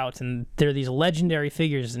ushered out, and they're these legendary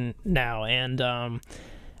figures now. And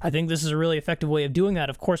I think this is a really effective way of doing that.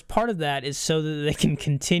 Of course, part of that is so that they can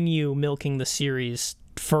continue milking the series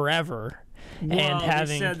forever. Well, and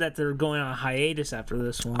they said that they're going on a hiatus after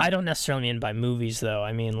this one. I don't necessarily mean by movies, though.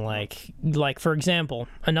 I mean, like for example,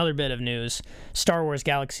 another bit of news: Star Wars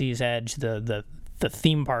Galaxy's Edge, the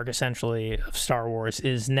theme park essentially of Star Wars,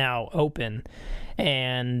 is now open,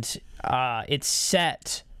 and it's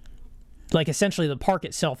set, like, essentially the park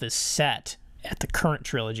itself is set at the current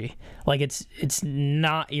trilogy. Like, it's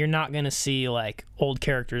not, you're not gonna see like old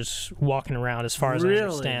characters walking around, as far as I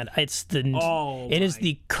understand. It is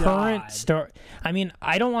the current story. I mean,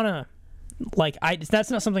 I don't want to, like,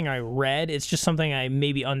 that's not something I read. It's just something I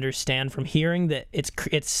maybe understand from hearing, that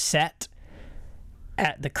it's set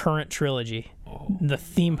at the current trilogy, the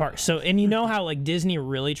theme park. So, and you know how like Disney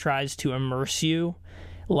really tries to immerse you,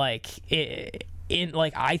 like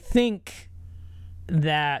I think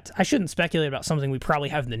that I shouldn't speculate about something we probably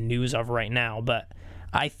have the news of right now, but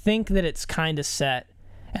I think that it's kind of set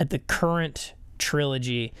at the current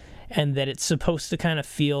trilogy, and that it's supposed to kind of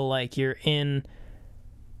feel like you're in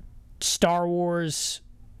Star Wars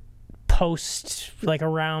post, like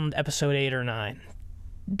around episode 8 or 9,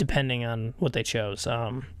 depending on what they chose.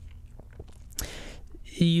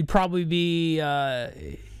 You'd probably be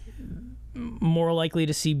more likely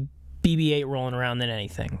to see BB-8 rolling around than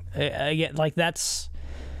anything. Again, like, that's,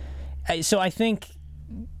 so I think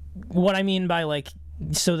what I mean by like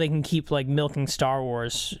so they can keep like milking Star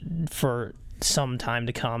Wars for some time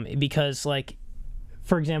to come. Because like,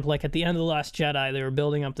 for example, like at the end of The Last Jedi, they were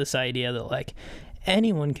building up this idea that like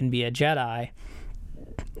anyone can be a Jedi.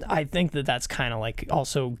 I think that that's kind of like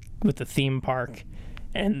also with the theme park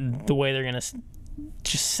and the way they're gonna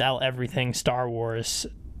just sell everything Star Wars.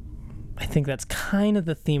 I think that's kind of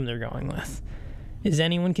the theme they're going with, is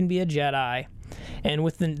anyone can be a Jedi. And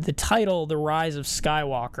with the title, The Rise of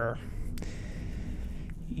Skywalker,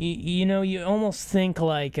 you know, you almost think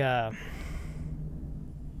like it's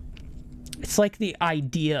like the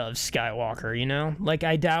idea of Skywalker, you know? Like,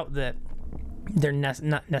 I doubt that they're not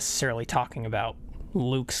necessarily talking about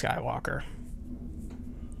Luke Skywalker.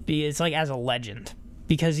 It's like as a legend.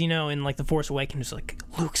 Because, you know, in like The Force Awakens, it's like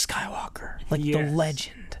Luke Skywalker, like the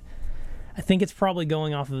legend. I think it's probably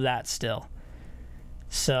going off of that still.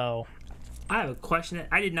 So I have a question.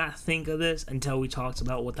 I did not think of this until we talked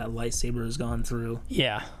about what that lightsaber has gone through.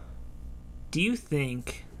 Yeah. Do you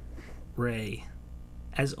think Rey,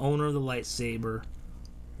 as owner of the lightsaber,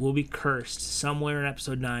 will be cursed somewhere in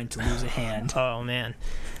Episode 9 to lose a hand? Oh, man.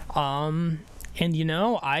 And, you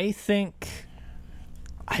know, I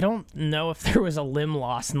don't know if there was a limb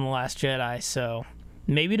loss in The Last Jedi, so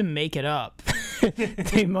maybe to make it up,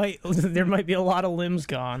 there might be a lot of limbs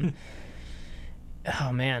gone.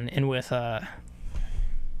 Oh man, and with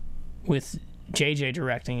JJ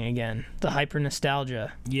directing again, the hyper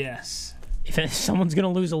nostalgia. Yes. If someone's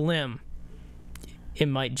gonna lose a limb, it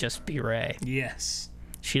might just be Rey. Yes.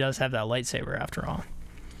 She does have that lightsaber after all.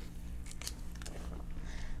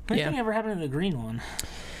 Anything ever happened to the green one?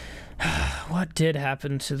 What did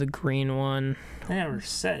happen to the green one? They never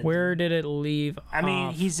said. Where did it leave I mean,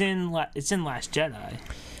 off? it's in Last Jedi.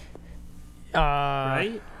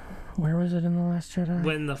 Right? Where was it in The Last Jedi?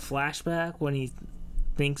 When the flashback, when he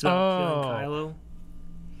thinks about killing Kylo.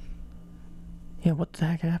 Yeah, what the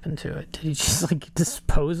heck happened to it? Did he just like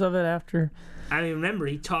dispose of it after? I mean, remember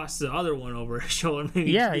he tossed the other one over his shoulder.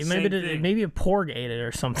 Maybe maybe a porg ate it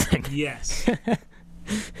or something. Yes.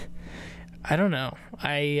 I don't know.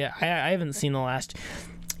 I haven't seen the last.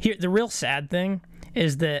 Here, the real sad thing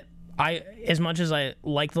is that as much as I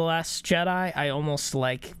like The Last Jedi, I almost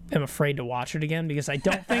like am afraid to watch it again because I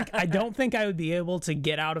don't think I would be able to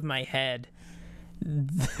get out of my head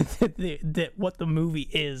that what the movie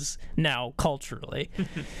is now culturally.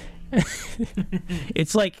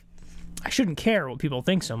 It's like I shouldn't care what people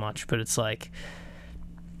think so much, but it's like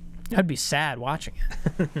I'd be sad watching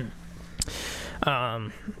it.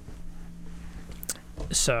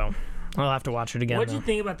 So I'll have to watch it again. What did you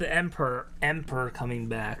think about the Emperor coming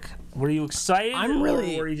back? Were you excited? Or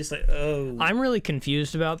were you just like, oh? I'm really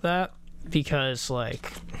confused about that because,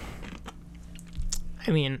 like,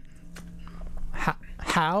 I mean,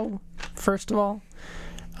 how? First of all,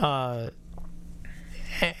 I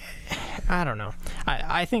don't know.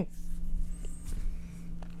 I think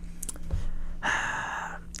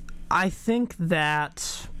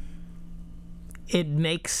that it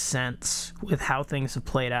makes sense with how things have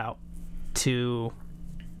played out to,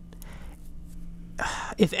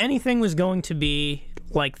 if anything was going to be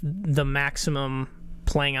like the maximum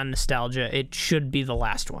playing on nostalgia, it should be the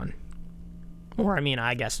last one. Or, I mean,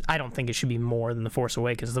 I guess, I don't think it should be more than The Force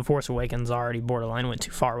Awakens. The Force Awakens already borderline went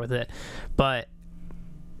too far with it. But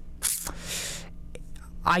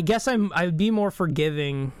I guess I'd be more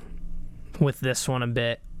forgiving with this one a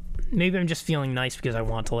bit. Maybe I'm just feeling nice because I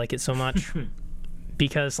want to like it so much.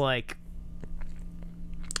 Because, like,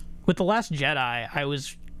 with The Last Jedi, I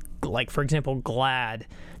was, like, for example, glad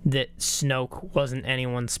that Snoke wasn't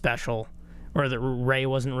anyone special or that Rey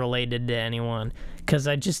wasn't related to anyone, because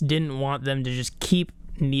I just didn't want them to just keep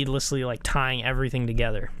needlessly, like, tying everything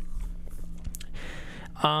together.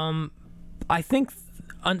 I think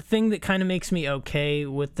a thing that kind of makes me okay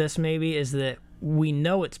with this, maybe, is that we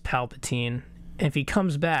know it's Palpatine, and if he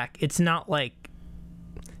comes back, it's not like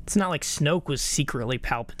Snoke was secretly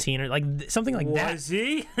Palpatine or like something like that. Was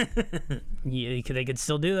he? Yeah, they could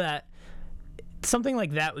still do that. Something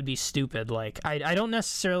like that would be stupid. Like I don't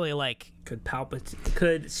necessarily like. Could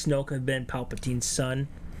Snoke have been Palpatine's son?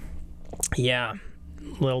 Yeah,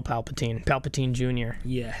 little Palpatine Jr.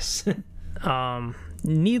 Yes.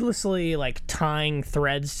 Needlessly like tying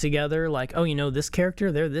threads together. Like, oh, you know, this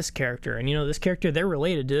character, they're this character, and you know, this character, they're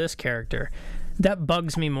related to this character. That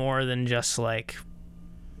bugs me more than just like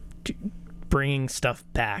bringing stuff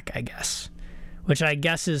back, I guess, which I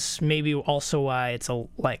guess is maybe also why it's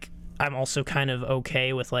I'm also kind of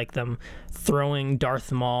okay with like them throwing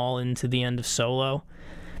Darth Maul into the end of Solo,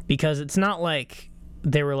 because it's not like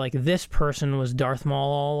they were like, this person was Darth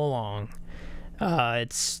Maul all along.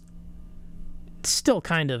 It's still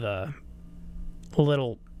kind of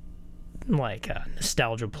little like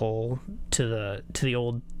nostalgia pull to the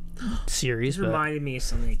old series. This reminded me of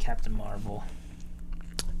something, Captain Marvel.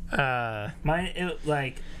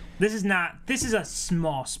 This is a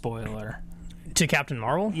small spoiler to Captain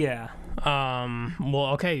Marvel. Yeah.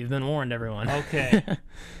 Well, okay, you've been warned, everyone. Okay.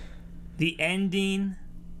 The ending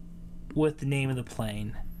with the name of the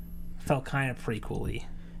plane felt kind of prequel-y.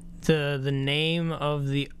 The name of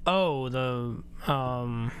the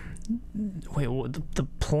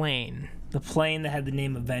plane. The plane that had the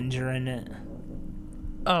name Avenger in it.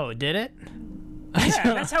 Oh, did it?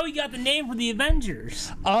 Yeah, that's how he got the name for the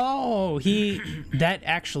Avengers. Oh, that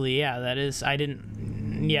is, I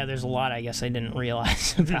didn't, yeah, there's a lot I guess I didn't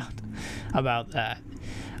realize about that.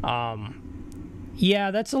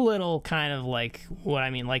 Yeah, that's a little kind of like what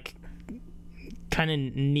I mean, like kind of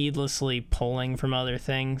needlessly pulling from other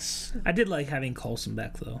things. I did like having Coulson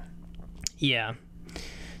back though. Yeah.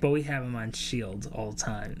 But we have him on S.H.I.E.L.D. all the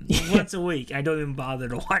time. Once a week. I don't even bother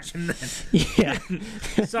to watch him then. Yeah.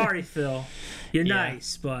 Sorry, Phil. You're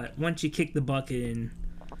nice, but once you kick the bucket in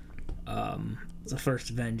the first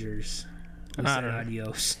Avengers, we say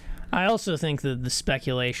adios. I also think that the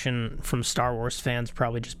speculation from Star Wars fans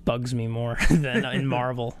probably just bugs me more than in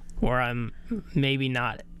Marvel, where I'm maybe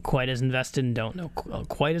not quite as invested and don't know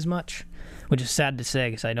quite as much, which is sad to say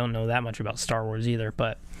because I don't know that much about Star Wars either,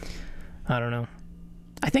 but I don't know.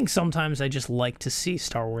 I think sometimes I just like to see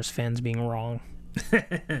Star Wars fans being wrong.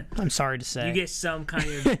 I'm sorry to say. You get some kind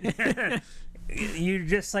of... You're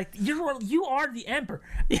just like, you are the Emperor.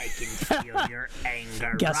 I can feel your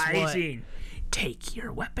anger rising. What? Take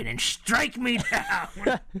your weapon and strike me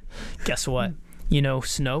down. Guess what? You know,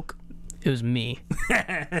 Snoke, it was me.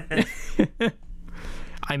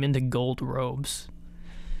 I'm into gold robes.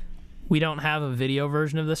 We don't have a video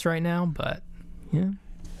version of this right now, but yeah.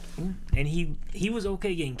 And he was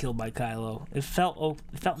okay getting killed by Kylo. It felt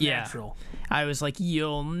natural. I was like,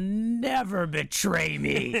 you'll never betray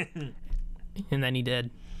me. And then he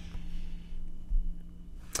did.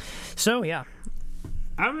 So, yeah.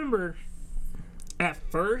 I remember at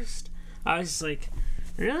first, I was just like,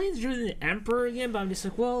 really? It's really the Emperor again? But I'm just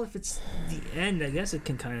like, well, if it's the end, I guess it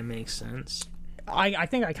can kind of make sense. I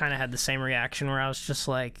think I kind of had the same reaction where I was just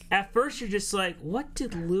like... At first, you're just like, what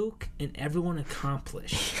did Luke and everyone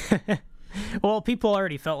accomplish? Well, people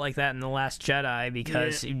already felt like that in The Last Jedi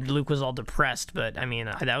because Luke was all depressed, but, I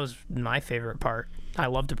mean, that was my favorite part. I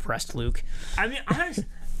love depressed Luke. I mean, honestly,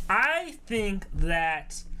 I think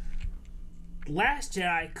that Last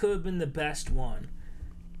Jedi could have been the best one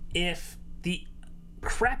if the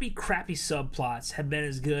crappy subplots had been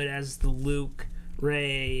as good as the Luke,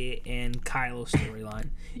 Rey, and Kylo storyline.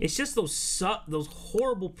 It's just those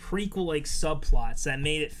horrible prequel-like subplots that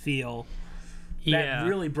made it feel that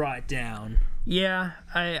really brought it down. Yeah,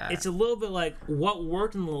 it's a little bit like what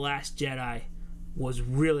worked in The Last Jedi was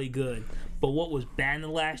really good, but what was bad in The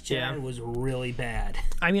Last Jedi was really bad.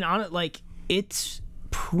 I mean, it's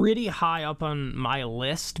pretty high up on my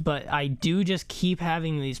list, but I do just keep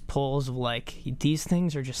having these pulls of like, these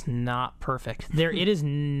things are just not perfect.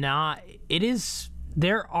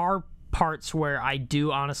 There are parts where I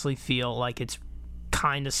do honestly feel like it's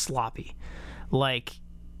kind of sloppy.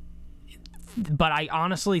 But I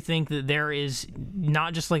honestly think that there is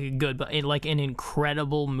not just like a good, but like an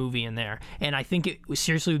incredible movie in there. And I think it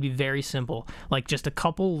seriously would be very simple. Like just a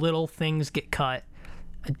couple little things get cut,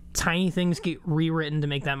 tiny things get rewritten to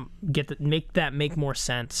make that make more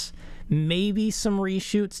sense. Maybe some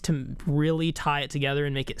reshoots to really tie it together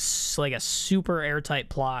and make it like a super airtight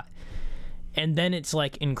plot. And then it's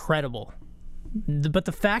like incredible. But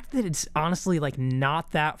the fact that it's honestly like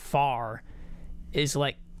not that far is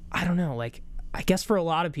like, I don't know, like I guess for a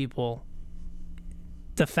lot of people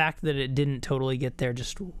the fact that it didn't totally get there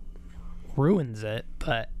just ruins it,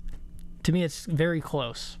 but to me it's very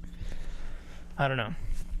close. I don't know.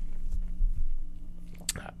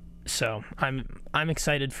 So I'm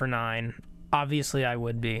excited for 9. Obviously I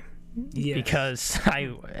would be. Yes. Because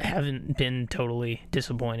I haven't been totally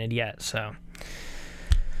disappointed yet, so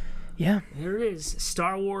yeah. Here it is.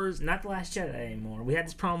 Star Wars, not The Last Jedi anymore. We had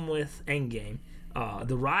this problem with Endgame.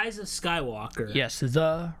 The Rise of Skywalker. Yes,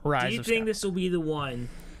 The Rise of Skywalker. Do you think this will be the one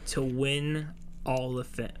to win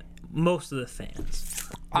most of the fans?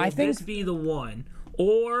 Will this be the one?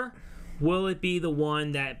 Or will it be the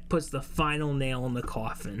one that puts the final nail in the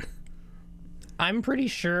coffin? I'm pretty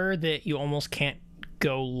sure that you almost can't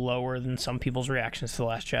go lower than some people's reactions to The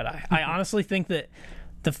Last Jedi. I honestly think that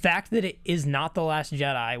the fact that it is not The Last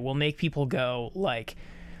Jedi will make people go like,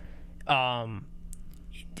 I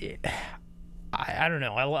don't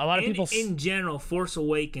know. A lot of people in general, Force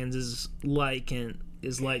Awakens is like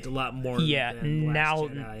is liked a lot more. Yeah, than now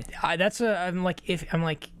Last Jedi. I'm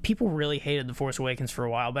like people really hated The Force Awakens for a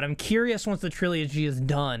while, but I'm curious once the trilogy is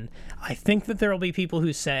done. I think that there will be people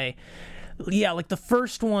who say, yeah, like the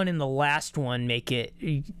first one and the last one make it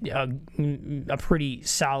a pretty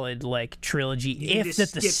solid like trilogy. If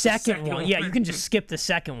that the second one, yeah, you can just skip the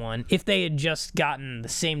second one. If they had just gotten the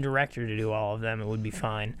same director to do all of them, it would be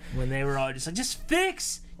fine. When they were all just like, just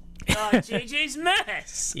fix JJ's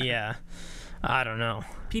mess. Yeah, I don't know.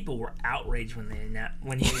 People were outraged when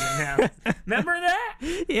he was announced. Remember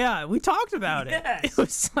that? Yeah, we talked about it. Yes. It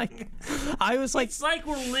was like, I was like, it's like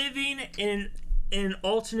we're living in an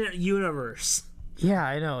alternate universe. yeah,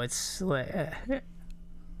 I know. It's like,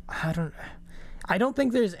 I don't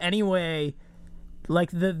think there's any way.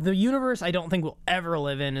 Like the universe, I don't think we'll ever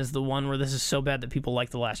live in is the one where this is so bad that people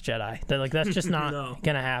like The Last Jedi. That like that's just not No.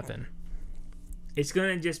 gonna happen. It's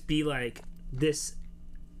gonna just be like this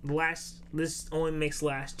only makes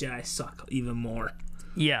Last Jedi suck even more.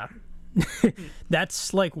 Yeah.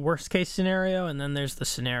 That's like worst case scenario, and then there's the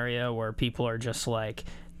scenario where people are just like,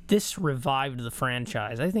 this revived the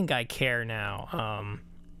franchise. I think I care now.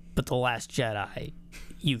 But The Last Jedi,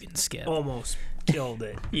 you can skip. Almost killed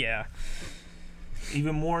it. Yeah.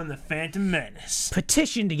 Even more than the Phantom Menace.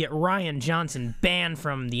 Petition to get Rian Johnson banned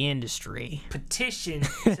from the industry. Petition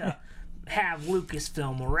to have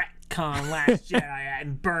Lucasfilm retcon Last Jedi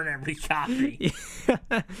and burn every copy.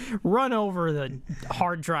 Run over the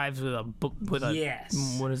hard drives with a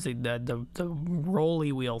Yes. what is it, the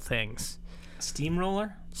rolly wheel things,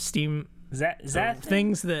 Steamroller? steam Is that a thing?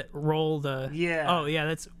 things that roll the Yeah. Oh yeah,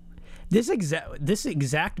 that's this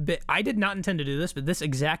exact bit. I did not intend to do this, but this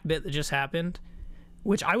exact bit that just happened,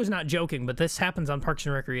 which I was not joking, but this happens on Parks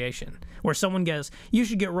and Recreation, where someone goes, you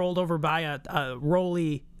should get rolled over by a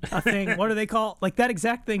rolly thing. What do they call? Like that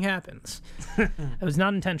exact thing happens. It was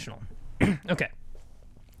not intentional. Okay.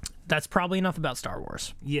 That's probably enough about Star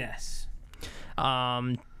Wars. Yes.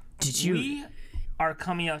 Did you? We are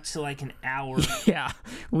coming up to like an hour. Yeah,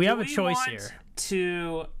 we have a Do we choice want here.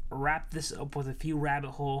 to wrap this up with a few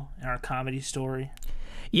rabbit hole in our comedy story.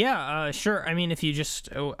 Yeah, sure. I mean, if you just,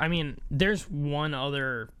 there's one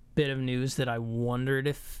other bit of news that I wondered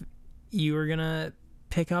if you were gonna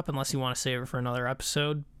pick up, unless you want to save it for another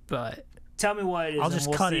episode. But Tell me what it is. I'll and just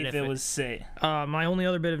we'll cut see it if if it it- was say. my only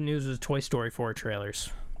other bit of news was Toy Story 4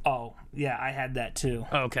 trailers. Oh yeah, I had that too.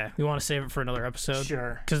 Oh, okay, you want to save it for another episode?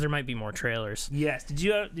 Sure. Because there might be more trailers. Yes. Did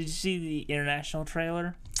you see the international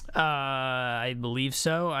trailer? I believe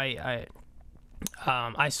so. I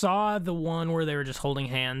saw the one where they were just holding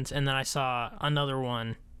hands, and then I saw another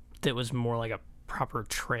one that was more like a proper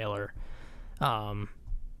trailer.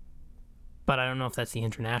 But I don't know if that's the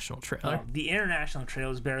international trailer. The international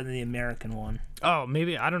trailer is better than the American one. Oh,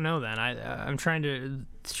 maybe I don't know. Then I'm trying to.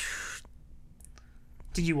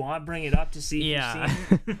 Did you want to bring it up to see if Yeah,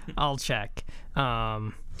 you've seen I'll check.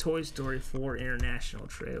 Toy Story 4 international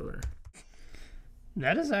trailer?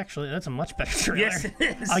 That's a much better trailer. Yes, it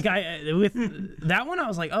is. Like with that one, I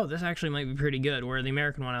was like, oh, this actually might be pretty good. Where the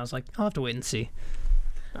American one, I was like, I'll have to wait and see.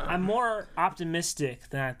 I'm more optimistic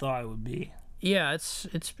than I thought I would be. Yeah, it's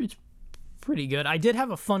pretty good. I did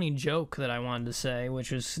have a funny joke that I wanted to say,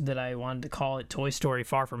 which was that I wanted to call it Toy Story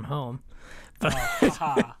Far From Home. But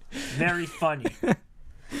Haha. Very funny.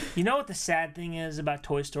 You know what the sad thing is about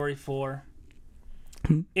Toy Story 4?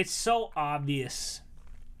 It's so obvious.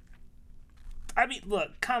 I mean,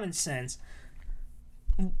 look, common sense.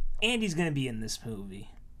 Andy's going to be in this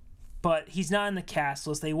movie. But he's not in the cast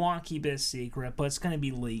list. They want to keep it a secret, but it's going to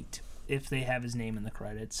be leaked if they have his name in the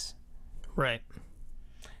credits. right.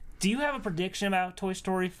 Do you have a prediction about Toy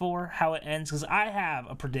Story 4, how it ends? Because I have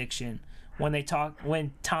a prediction. When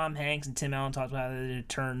Tom Hanks and Tim Allen talked about it, they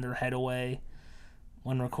turn their head away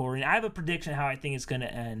when recording. I have a prediction how I think it's going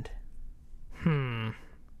to end.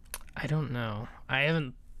 I don't know. I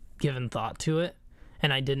haven't given thought to it,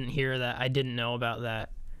 and I didn't hear that. I didn't know about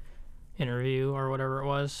that interview or whatever it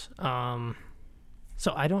was.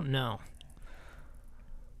 So I don't know.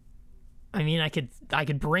 I mean, I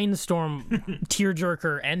could brainstorm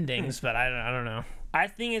tearjerker endings, but I don't know. I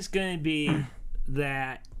think it's going to be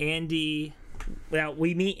that Andy... Well,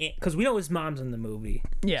 we meet... Because we know his mom's in the movie.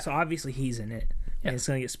 Yeah. So obviously he's in it. Yeah. And it's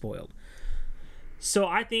going to get spoiled. So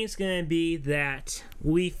I think it's going to be that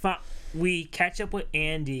we catch up with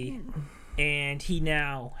Andy, and he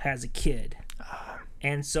now has a kid.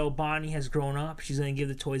 And so Bonnie has grown up. She's going to give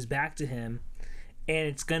the toys back to him.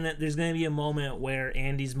 And there's going to be a moment where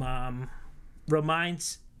Andy's mom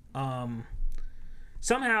reminds...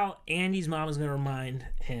 somehow Andy's mom is going to remind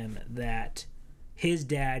him that his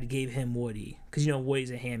dad gave him Woody. Because,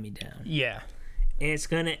 Woody's a hand-me-down. Yeah. And it's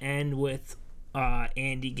going to end with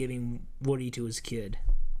Andy giving Woody to his kid.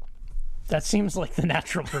 That seems like the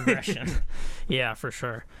natural progression. Yeah, for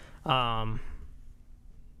sure. Yeah,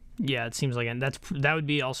 it seems like, and that would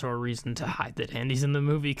be also a reason to hide that Andy's in the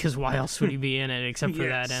movie, because why else would he be in it except for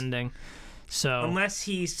that ending? So unless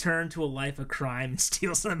he's turned to a life of crime and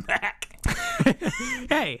steals them back.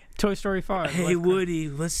 Hey, Toy Story 5. Hey Woody,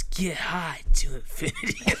 let's get high to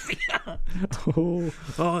infinity and beyond.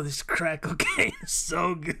 Oh, this crack cocaine is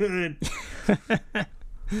so good.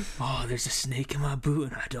 Oh, there's a snake in my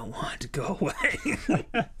boot and I don't want it to go away.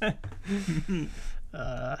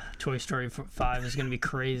 Toy Story 5 is going to be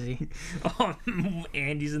crazy. Oh,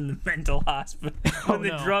 Andy's in the mental hospital, in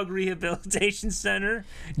the drug rehabilitation center,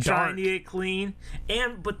 trying to get clean.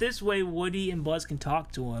 But this way, Woody and Buzz can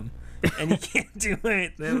talk to him, and he can't do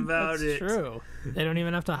anything about it. That's true. They don't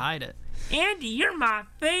even have to hide it. Andy, you're my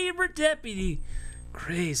favorite deputy.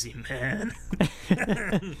 Crazy, man.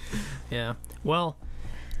 Yeah. Well,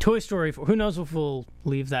 Toy Story 4, who knows if we'll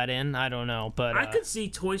leave that in? I don't know, but I could see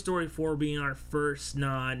Toy Story 4 being our first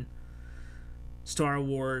non-Star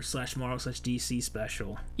Wars / Marvel / DC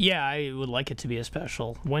special. Yeah, I would like it to be a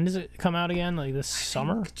special. When does it come out again? Like this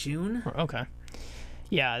summer? June? Okay.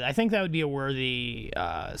 Yeah, I think that would be a worthy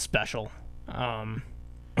special.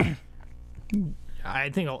 I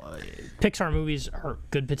think Pixar movies are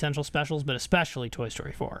good potential specials, but especially Toy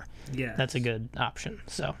Story 4. Yeah. That's a good option.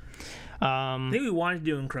 So, I think we wanted to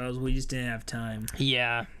do Incredibles, we just didn't have time.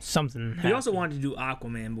 yeah, something. We also wanted to do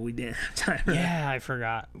Aquaman, but we didn't have time. Yeah, I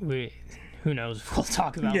forgot. Who knows if we'll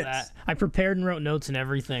talk about that. I prepared and wrote notes and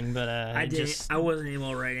everything, but I wasn't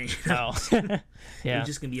able to write anything. Oh, yeah. We're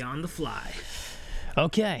just gonna be on the fly.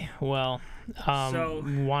 Okay, well, So-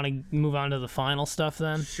 want to move on to the final stuff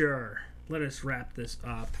then? Sure. Let us wrap this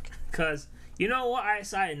up. Because, you know what? I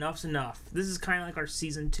decided enough's enough. This is kind of like our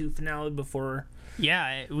season 2 finale before.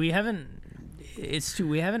 Yeah, we haven't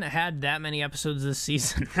had that many episodes this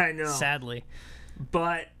season. I know. Sadly.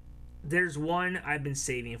 But there's one I've been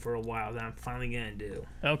saving for a while that I'm finally going to do.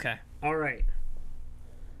 Okay. All right.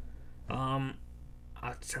 I'll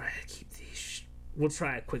try to keep these. We'll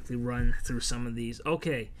try to quickly run through some of these.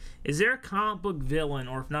 Okay. Is there a comic book villain,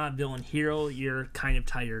 or if not a villain, hero you're kind of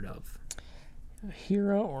tired of?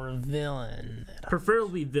 Hero or villain?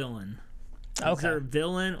 Preferably villain. Okay. Is there a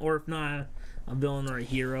villain, or if not a villain or a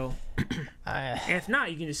hero? And if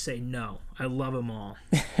not, you can just say no. I love them all.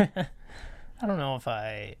 I don't know if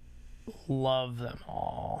I love them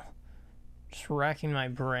all. Just racking my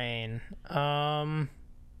brain.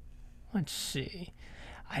 Let's see.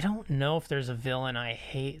 I don't know if there's a villain I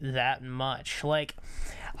hate that much. Like,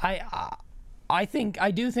 I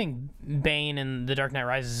do think Bane in The Dark Knight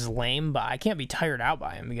Rises is lame, but I can't be tired out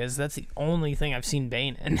by him because that's the only thing I've seen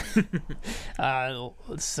Bane in.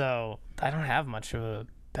 So I don't have much of a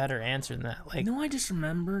better answer than that. Like, No, I just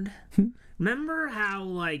remembered. Remember how,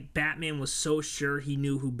 like, Batman was so sure he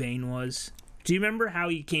knew who Bane was? Do you remember how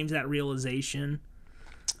he came to that realization?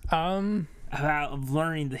 Of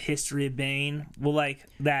learning the history of Bane? Well, like,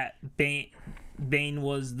 that Bane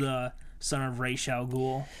was the son of Ra's al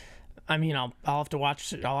Ghul. I mean, I'll have to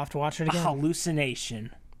watch it. I'll have to watch it A again.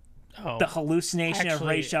 hallucination. Oh, The hallucination of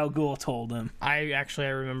Actually- Ra's al Ghul told him. I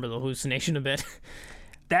remember the hallucination a bit.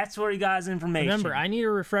 That's where he got his information. Remember, I need a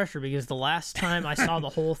refresher because the last time I saw the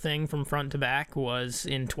whole thing from front to back was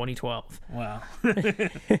in 2012. Wow.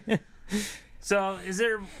 So, is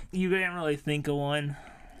there... You can't really think of one?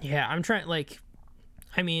 Yeah, I'm trying, like,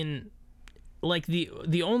 I mean, like,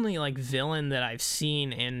 the only, like, villain that I've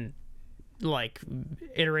seen in, like,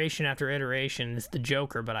 iteration after iteration is the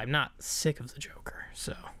Joker, but I'm not sick of the Joker,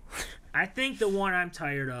 so. I think the one I'm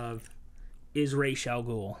tired of is Ra's al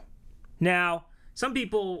Ghul. Now, some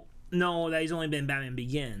people know that he's only been Batman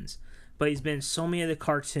Begins, but he's been in so many of the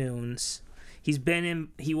cartoons. He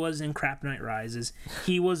was in Crap Knight Rises.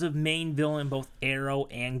 He was a main villain in both Arrow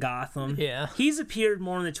and Gotham. Yeah. He's appeared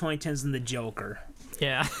more in the 2010s than the Joker.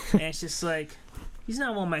 Yeah. And it's just like, he's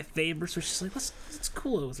not one of my favorites, so it's just like, let's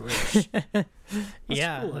cool it with Ra's.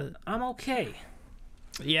 Yeah. Cool it. I'm okay.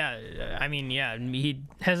 Yeah, I mean, yeah, he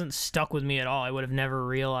hasn't stuck with me at all. I would have never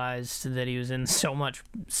realized that he was in so much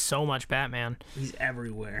Batman. He's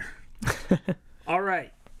everywhere. All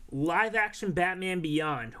right. Live action Batman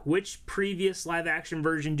Beyond. Which previous live action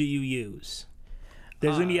version do you use?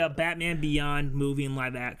 There's going to be a Batman Beyond movie in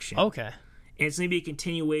live action. Okay. And it's going to be a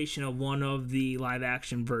continuation of one of the live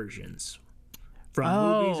action versions. From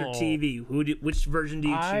movies or TV. Which version do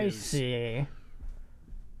you choose? I see.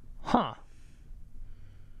 Huh.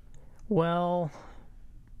 Well,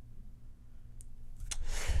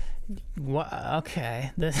 what?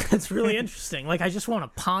 Okay, that's really interesting. Like, I just want to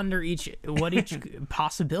ponder what each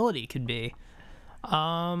possibility could be.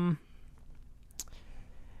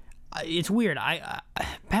 It's weird.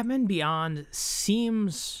 Batman Beyond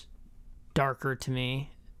seems darker to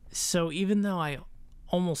me. So even though I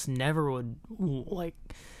almost never would like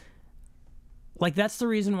that's the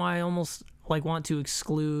reason why I almost like want to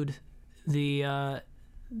exclude the like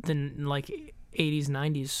 80s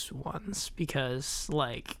 90s ones, because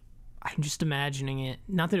like I'm just imagining it,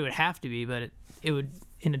 not that it would have to be, but it would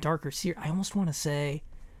in a darker series. I almost want to say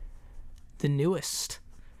the newest,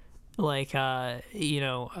 like after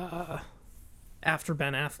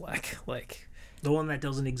Ben Affleck, like the one that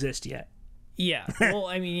doesn't exist yet. Yeah, well,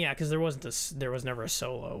 I mean, yeah, because there was never a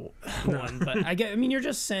solo one, but I mean, you're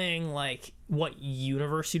just saying like what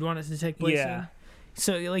universe you'd want it to take place in.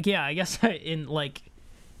 So like, yeah, I guess in like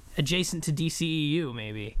adjacent to DCEU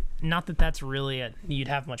maybe. Not that that's really you'd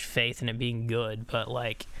have much faith in it being good, but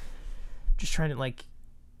like just trying to like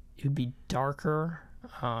it would be darker.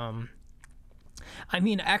 I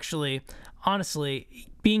mean, actually, honestly,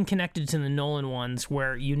 being connected to the Nolan ones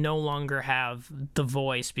where you no longer have the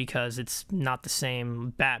voice because it's not the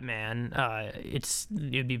same Batman,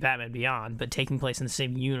 it'd be Batman Beyond, but taking place in the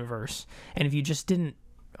same universe. And if you just didn't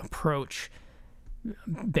approach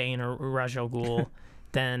Bane or Ra's al Ghul,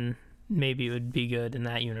 then maybe it would be good in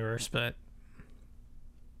that universe. But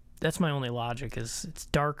that's my only logic, is it's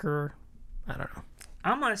darker. I don't know.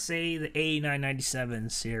 I'm going to say the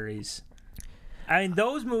 89-97 series. I mean,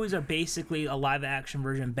 those movies are basically a live-action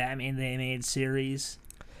version of Batman the Animated Series.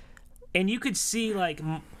 And you could see, like,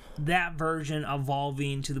 that version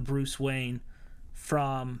evolving to the Bruce Wayne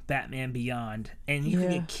from Batman Beyond. And you could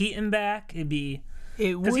get Keaton back. It'd be...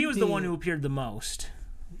 Because he was the one who appeared the most.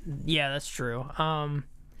 Yeah, that's true.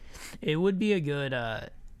 It would be a good,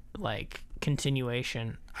 like,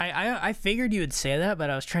 continuation. I figured you would say that, but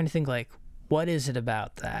I was trying to think, like, what is it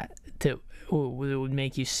about that would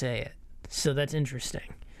make you say it? So that's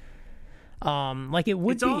interesting. Like it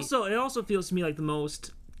would be. It also feels to me like the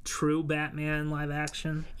most true Batman live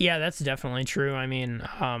action. Yeah, that's definitely true. I mean,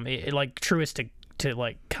 it like truest to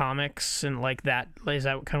like comics and like that. Is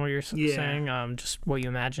that kind of what you're saying? Just what you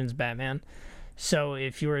imagine is Batman. So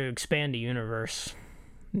if you were to expand a universe,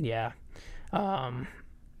 yeah. And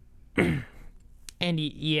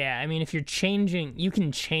yeah, I mean, if you're changing, you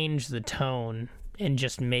can change the tone and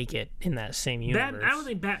just make it in that same universe. I don't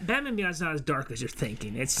think Batman Beyond's not as dark as you're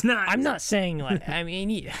thinking. It's not. I'm not saying like. I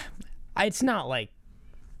mean, it's not like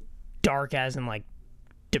dark as in like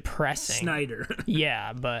depressing. Snyder.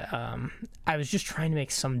 Yeah, but I was just trying to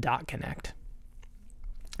make some dot connect.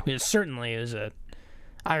 It certainly is a.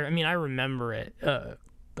 I mean, I remember it a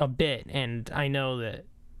bit, and I know that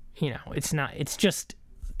it's not. It's just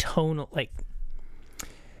tonal. Like,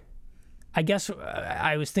 I guess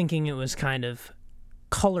I was thinking it was kind of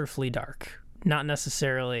colorfully dark, not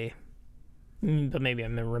necessarily, but maybe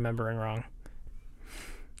I'm remembering wrong.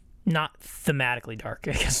 Not thematically dark,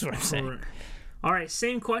 I guess is what I'm saying. All right,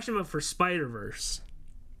 same question, but for Spider-Verse.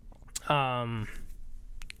 So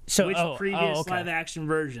which previous live-action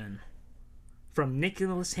version, from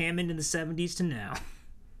Nicholas Hammond in the 70s to now?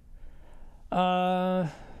 I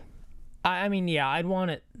mean, yeah, I'd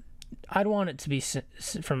want it to be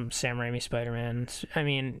from Sam Raimi Spider-Man. I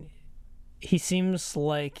mean, he seems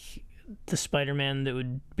like the Spider-Man that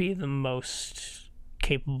would be the most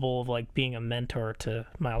capable of like being a mentor to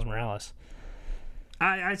Miles Morales.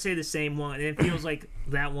 I'd say the same one. It feels like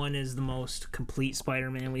that one is the most complete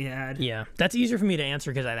Spider-Man we had. Yeah, that's easier for me to answer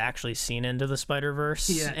because I've actually seen Into the Spider-Verse,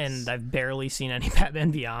 yes. And I've barely seen any Batman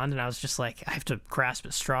Beyond, and I was just like, I have to grasp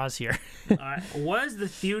at straws here. All right. What is the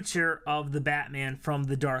future of the Batman from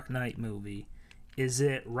the Dark Knight movie? Is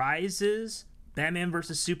it rises, Batman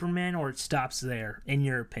versus Superman, or it stops there, in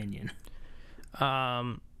your opinion?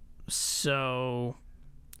 So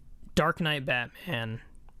Dark Knight Batman,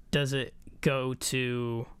 does it go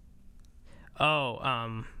to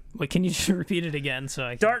wait, can you just repeat it again so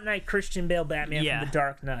I can... Dark Knight Christian Bale Batman from the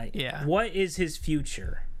Dark Knight. Yeah. What is his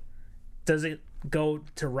future? Does it go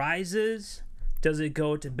to Rises? Does it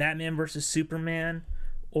go to Batman versus Superman?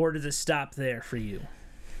 Or does it stop there for you?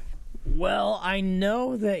 Well, I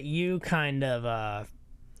know that you kind of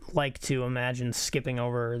like to imagine skipping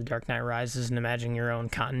over The Dark Knight Rises and imagining your own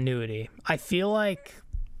continuity. I feel like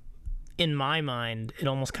in my mind, it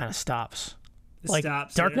almost kind of stops.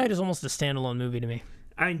 Dark Knight is almost a standalone movie to me.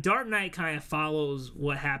 I mean, Dark Knight kind of follows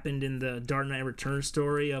what happened in the Dark Knight Returns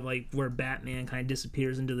story of like where Batman kind of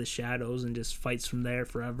disappears into the shadows and just fights from there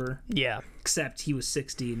forever. Yeah. Except he was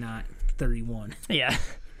 60, not 31. Yeah.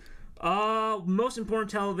 Most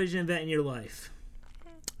important television event in your life?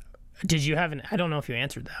 Did you have I don't know if you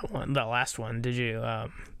answered that last one. Did you?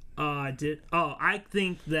 I did. Oh, I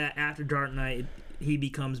think that after Dark Knight, he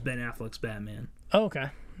becomes Ben Affleck's Batman. Oh, okay.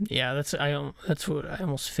 Yeah, that's what I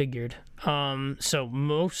almost figured. So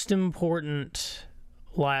most important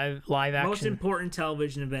live action. Most important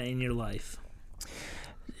television event in your life.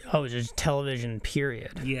 Oh, just television.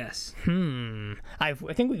 Period. Yes. I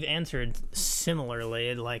think we've answered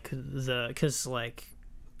similarly, like because like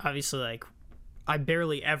obviously like I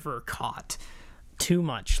barely ever caught too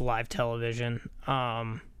much live television,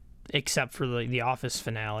 except for the Office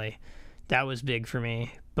finale. That was big for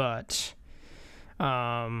me, but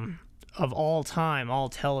of all time, all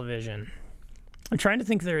television, I'm trying to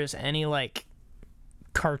think if there is any like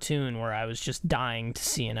cartoon where I was just dying to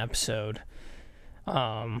see an episode.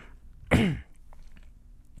 Because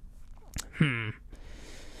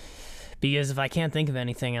if I can't think of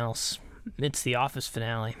anything else, it's the Office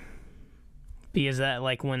finale. Because that,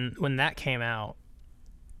 like, when that came out,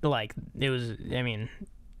 like, it was, I mean,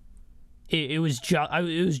 it was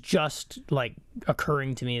just like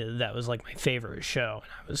occurring to me that was like my favorite show,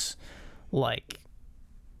 and I was like,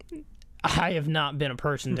 I have not been a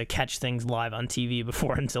person to catch things live on TV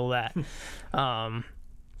before until that.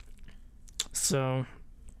 So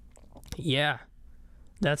yeah,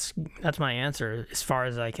 that's my answer as far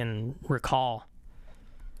as I can recall.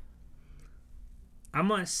 I'm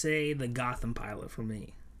gonna say the Gotham pilot for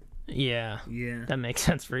me. Yeah, that makes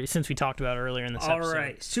sense for you, since we talked about it earlier in this episode. All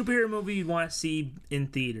right, superhero movie you'd want to see in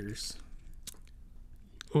theaters,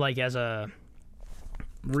 like as a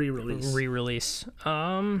re-release.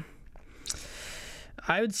 I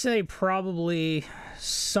would say probably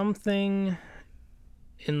something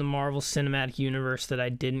in the Marvel Cinematic Universe that I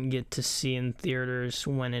didn't get to see in theaters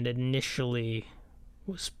when it initially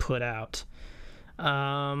was put out.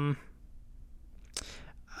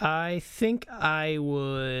 I think I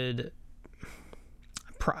would.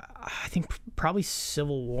 I think probably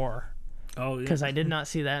Civil War. Oh, yeah. Because I did not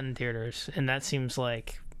see that in theaters, and that seems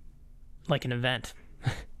like an event.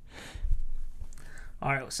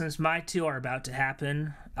 All right, since my two are about to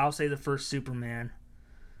happen, I'll say the first Superman.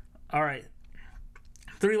 All right,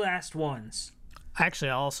 3 last ones. Actually,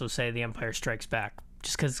 I'll also say The Empire Strikes Back,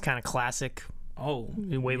 just because it's kind of classic. Oh,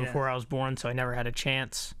 way before I was born, so I never had a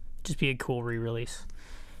chance. Just be a cool re-release.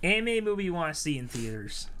 Anime movie you want to see in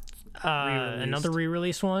theaters? Another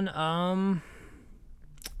re-release one.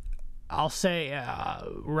 I'll say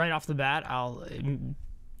right off the bat,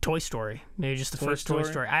 Toy Story. Maybe just the first Toy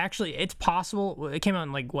Story. It's possible. It came out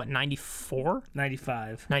in like what, 94?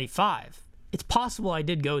 95. 95. It's possible I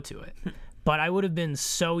did go to it, but I would have been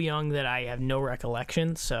so young that I have no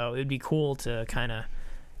recollection. So it'd be cool to kind of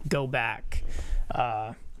go back.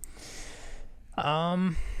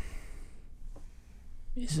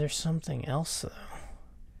 Is there something else though?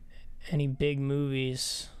 Any big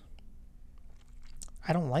movies?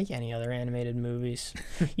 I don't like any other animated movies.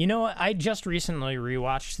 You know what? I just recently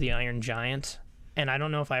rewatched The Iron Giant, and I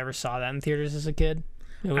don't know if I ever saw that in theaters as a kid.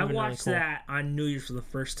 I watched that on New Year's for the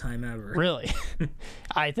first time ever. Really?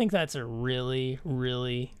 I think that's a really,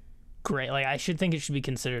 really great. Like, I should think it should be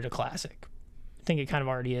considered a classic. I think it kind of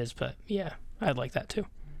already is, but yeah, I'd like that too.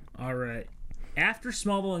 All right. After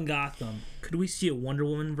Smallville and Gotham, could we see a Wonder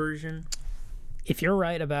Woman version? If you're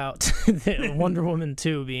right about the Wonder Woman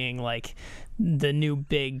 2 being like the new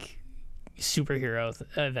big superhero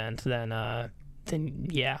event, then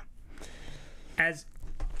yeah. As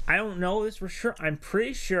I don't know this for sure, I'm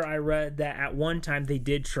pretty sure I read that at one time they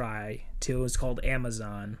did try to. It was called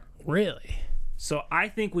Amazon. Really? So I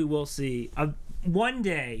think we will see one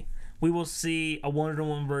day. We will see a Wonder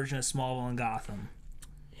Woman version of Smallville and Gotham.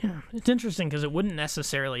 Yeah, it's interesting because it wouldn't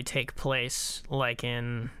necessarily take place like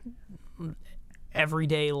in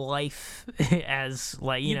everyday life as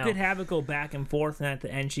like you know. Could have it go back and forth, and at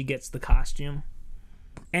the end she gets the costume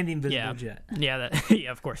and the invisible jet. Yeah, yeah,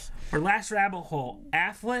 of course. Our last rabbit hole: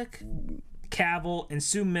 Affleck, Cavill, and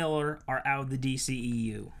Sue Miller are out of the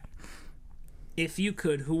DCEU. If you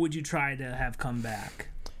could, who would you try to have come back?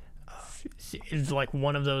 Is like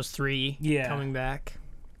one of those three coming back?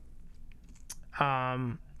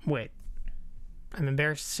 Wait. I'm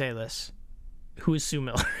embarrassed to say this. Who is Sue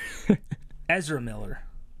Miller? Ezra Miller.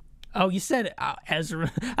 Oh, you said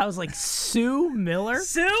Ezra. I was like, Sue Miller?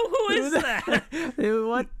 Sue? Who is that?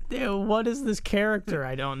 What is this character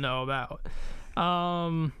I don't know about?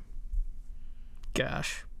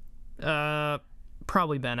 Gosh.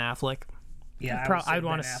 Probably Ben Affleck. Yeah, I'd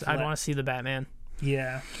want to see the Batman.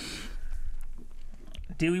 Yeah.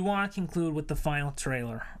 Do we want to conclude with the final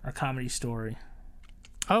trailer, our comedy story?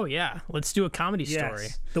 Oh, yeah. Let's do a comedy story.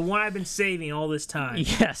 The one I've been saving all this time.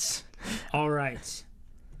 Yes. All right.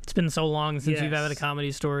 It's been so long since you've had a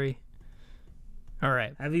comedy story. All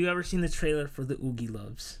right. Have you ever seen the trailer for The Oogie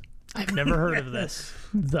Loves? I've never heard of this.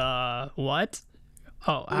 The what?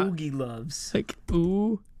 Oh, Oogie Loves. like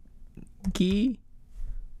Oogie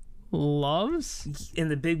Loves? In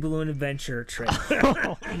the Big Balloon Adventure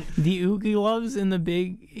trailer. The Oogie Loves in the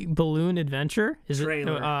Big Balloon Adventure? Is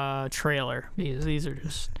Trailer. it trailer? These are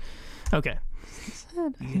just okay.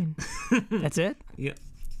 That's it? Yep.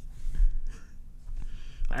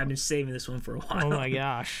 I've been saving this one for a while. Oh my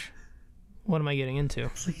gosh. What am I getting into?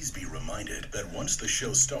 Please be reminded that once the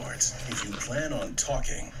show starts, if you plan on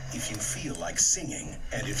talking, if you feel like singing,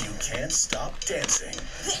 and if you can't stop dancing,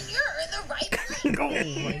 then you're in the right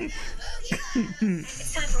place.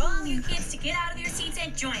 It's time for all you kids to get out of your seats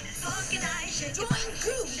and join us. Organize your join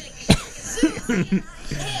Googie, Susie,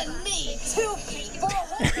 and me, Toopy, for a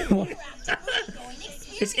whole interactive movie-going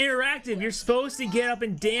experience. It's interactive. You're supposed to get up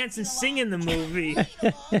and dance and sing in the movie. Are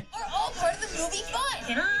all part of the movie fun.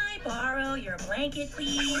 Can I borrow your blanket,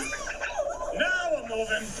 please? now we're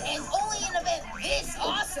moving. And only an event this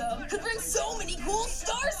awesome could bring so many cool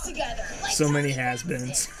stars together. Like So many Tony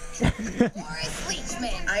has-beens. Horace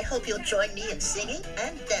Leachman, I hope you'll join me in singing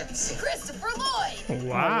and dancing. Christopher Lloyd,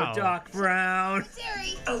 Wow. Oh, Doc Brown.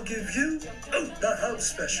 Terry, I'll give you the house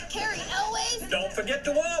special. Carrie Elways, Don't forget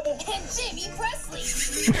to wobble. and Jamie Presley.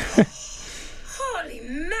 Holy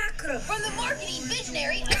mackerel! From the marketing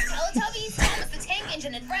visionary of Teletubbies, Thomas the Tank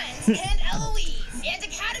Engine and Friends, and Eloise, and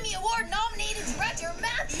Academy Award nominated director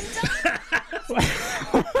Matthew Dunn.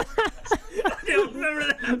 I don't remember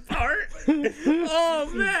that part. Oh,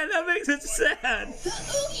 man, that makes it sad. The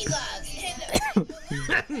Oogie Loves and the Big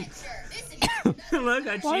Balloon Adventure. This is Look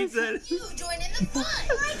how she said. you join in the fun.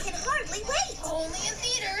 I can hardly wait. Only in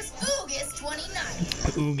theaters, August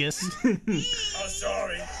 29th. Oogus. Oh,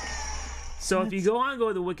 sorry. So if you go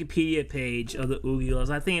to the Wikipedia page of the Oogie Loves,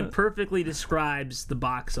 I think it perfectly describes the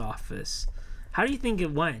box office. How do you think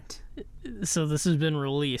it went? So this has been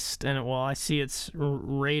released, and I see its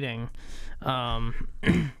rating.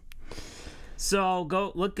 So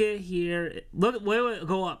go look at here. Wait,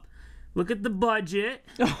 go up. Look at the budget.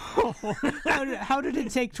 How did it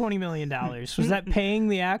take $20 million? Was that paying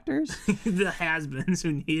the actors? The has-beens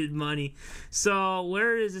who needed money. So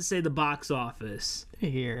where does it say the box office?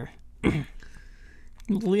 Here.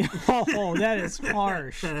 Oh, that is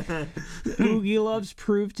harsh. Oogie Loves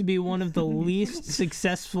proved to be one of the least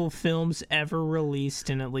successful films ever released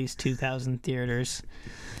in at least 2,000 theaters.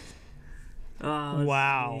 Let's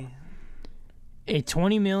Wow. see. A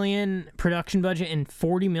 $20 million production budget and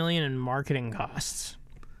 $40 million in marketing costs.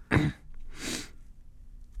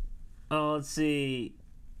 Let's see.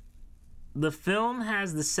 The film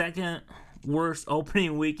has the second worst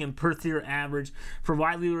opening weekend per theater average for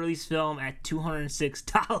widely released film at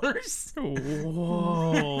 $206.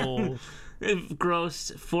 Whoa. It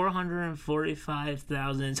grossed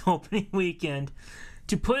 $445,000 its opening weekend.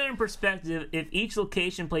 To put it in perspective, if each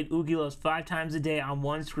location played Oogie Loves 5 times a day on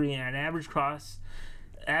one screen at an average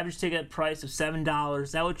ticket price of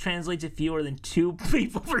 $7, that would translate to fewer than 2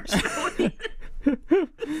 people per showing.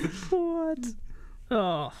 What?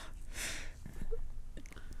 Oh.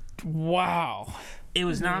 Wow. It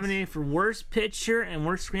was nominated for Worst Picture and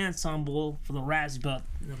Worst Screen Ensemble for the Razzie, but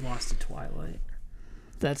it lost to Twilight.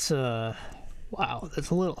 That's wow,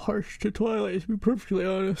 that's a little harsh to Twilight, to be perfectly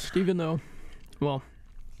honest, even though, well,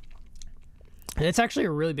 it's actually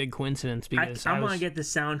a really big coincidence because I'm gonna get the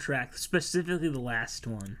soundtrack, specifically the last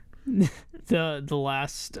one, the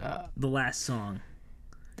last the last song.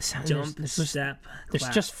 sound, Jump, there's Step, there's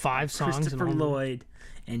Clap. just 5 songs. Christopher in all. Lloyd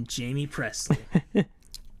and Jamie Presley.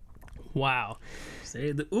 Wow.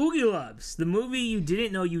 Say the Oogie Loves, the movie you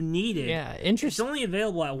didn't know you needed. Yeah, It's interesting. only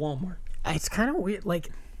available at Walmart. It's kind of weird. Like,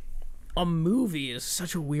 a movie is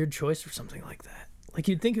such a weird choice for something like that. Like,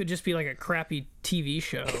 you'd think it would just be like a crappy TV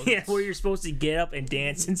show. Yeah, where you're supposed to get up and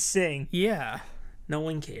dance and sing. Yeah. No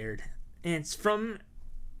one cared. And it's from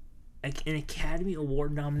an Academy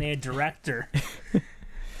Award nominated director.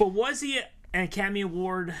 But was he an Academy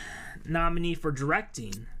Award nominee for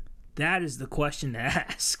directing? That is the question to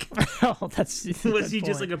ask. Oh, that's Was he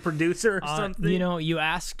just like a producer or something? You know, you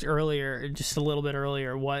asked earlier, just a little bit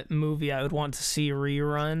earlier, what movie I would want to see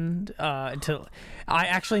rerun. I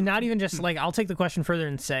actually not even just like I'll take the question further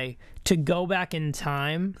and say to go back in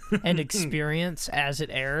time and experience as it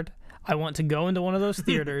aired. I want to go into one of those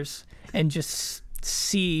theaters and just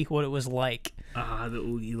see what it was like. The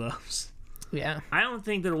Oogie Loves. Yeah, I don't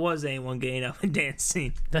think there was anyone getting up and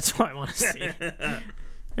dancing. that's what I want to see.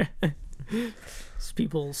 It's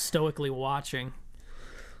people stoically watching.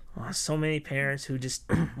 So many parents who just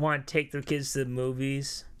want to take their kids to the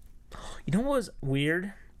movies. You know what was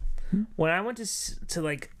weird? When I went to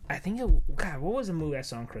like I think God, what was the movie I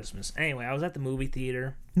saw on Christmas? Anyway, I was at the movie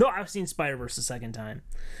theater. No, I was seeing Spider-Verse the second time.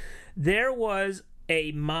 There was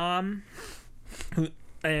a mom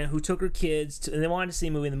who took her kids and they wanted to see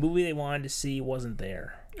a movie, and the movie they wanted to see wasn't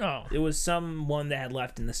there. Oh. It was someone that had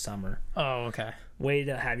left in the summer. Oh, okay. Way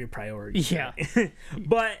to have your priorities. Yeah.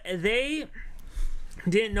 But they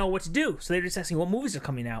didn't know what to do, so they were just asking what movies are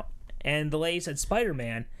coming out. And the lady said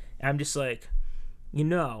Spider-Man. And I'm just like,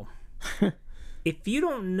 if you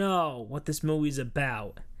don't know what this movie's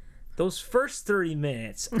about, those first 30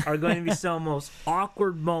 minutes are going to be some of the most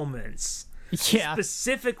awkward moments. Yeah.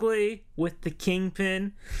 Specifically with the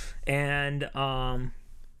Kingpin and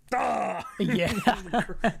the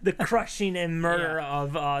crushing and murder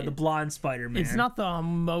of the blonde Spider-Man. It's not the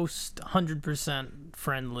most 100%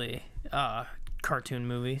 friendly cartoon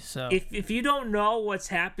movie, so if you don't know what's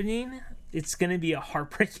happening, it's gonna be a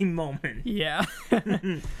heartbreaking moment. yeah.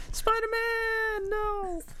 Spider-Man,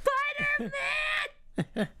 no.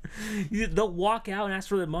 Spider-Man. They'll walk out and ask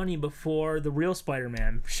for the money before the real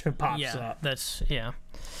Spider-Man pops up. That's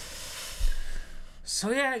So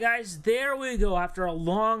yeah, guys, there we go. After a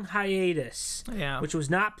long hiatus, which was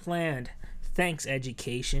not planned. Thanks,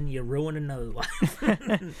 education. You ruined another life.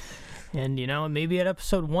 And maybe at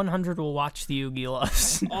episode 100 we'll watch the Oogie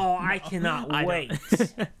Loves. Oh, I cannot wait.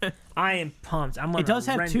 I am pumped. It does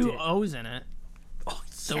have two O's in it. Oh,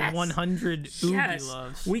 so 100 Oogie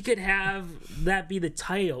Loves. We could have that be the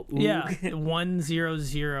title. Oog. Yeah,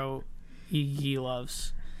 100 Oogie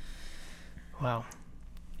Loves. Wow,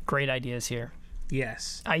 great ideas here.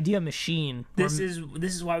 Yes. Idea machine. This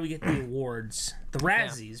is why we get the awards, the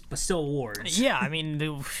Razzies, but still awards. Yeah, I mean,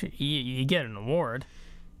 you get an award.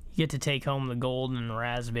 You get to take home the golden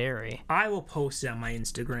raspberry. I will post it on my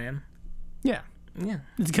Instagram. Yeah. Yeah.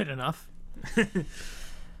 It's good enough. Yeah.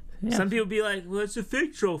 Some people be like, well, it's a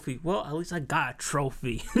fake trophy. Well, at least I got a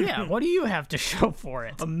trophy. Yeah, what do you have to show for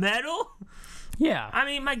it? A medal? Yeah. I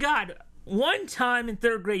mean, my God. One time in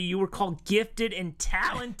 3rd grade, you were called gifted and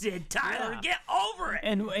talented, Tyler. Yeah. Get over it.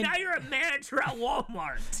 And now you're a manager at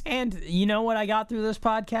Walmart. And you know what I got through this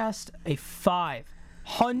podcast? A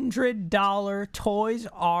 $500 Toys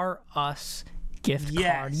R Us gift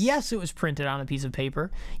card. Yes, it was printed on a piece of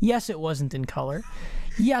paper. Yes, it wasn't in color.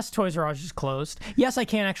 Yes, Toys R Us is closed. Yes, I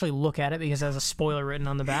can't actually look at it because it has a spoiler written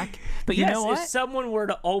on the back. But you know what? If someone were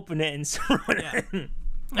to open it and throw it in.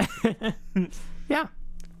 Yeah.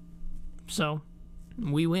 So,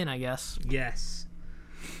 we win, I guess. Yes.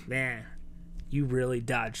 Man, you really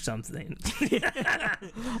dodged something.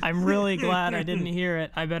 I'm really glad I didn't hear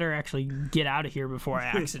it. I better actually get out of here before I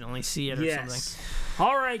accidentally see it or something.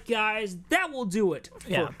 All right, guys, that will do it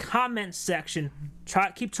for comment section.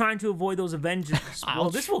 Keep trying to avoid those Avengers.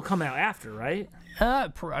 Well, this will come out after, right?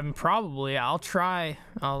 Probably. I'll try.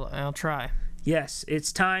 I'll try. Yes,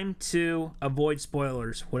 it's time to avoid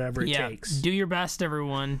spoilers, whatever it takes. Do your best,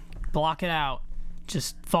 everyone. Block it out.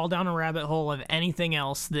 Just fall down a rabbit hole of anything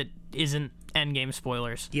else that isn't Endgame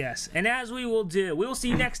spoilers. Yes, and as we will do, we will see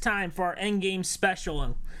you next time for our Endgame special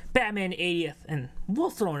and Batman 80th, and we'll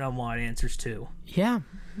throw in unwanted answers too. Yeah.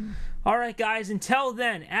 All right, guys, until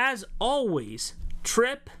then, as always,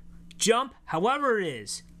 trip, jump, however it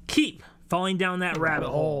is, keep falling down that rabbit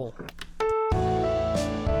hole.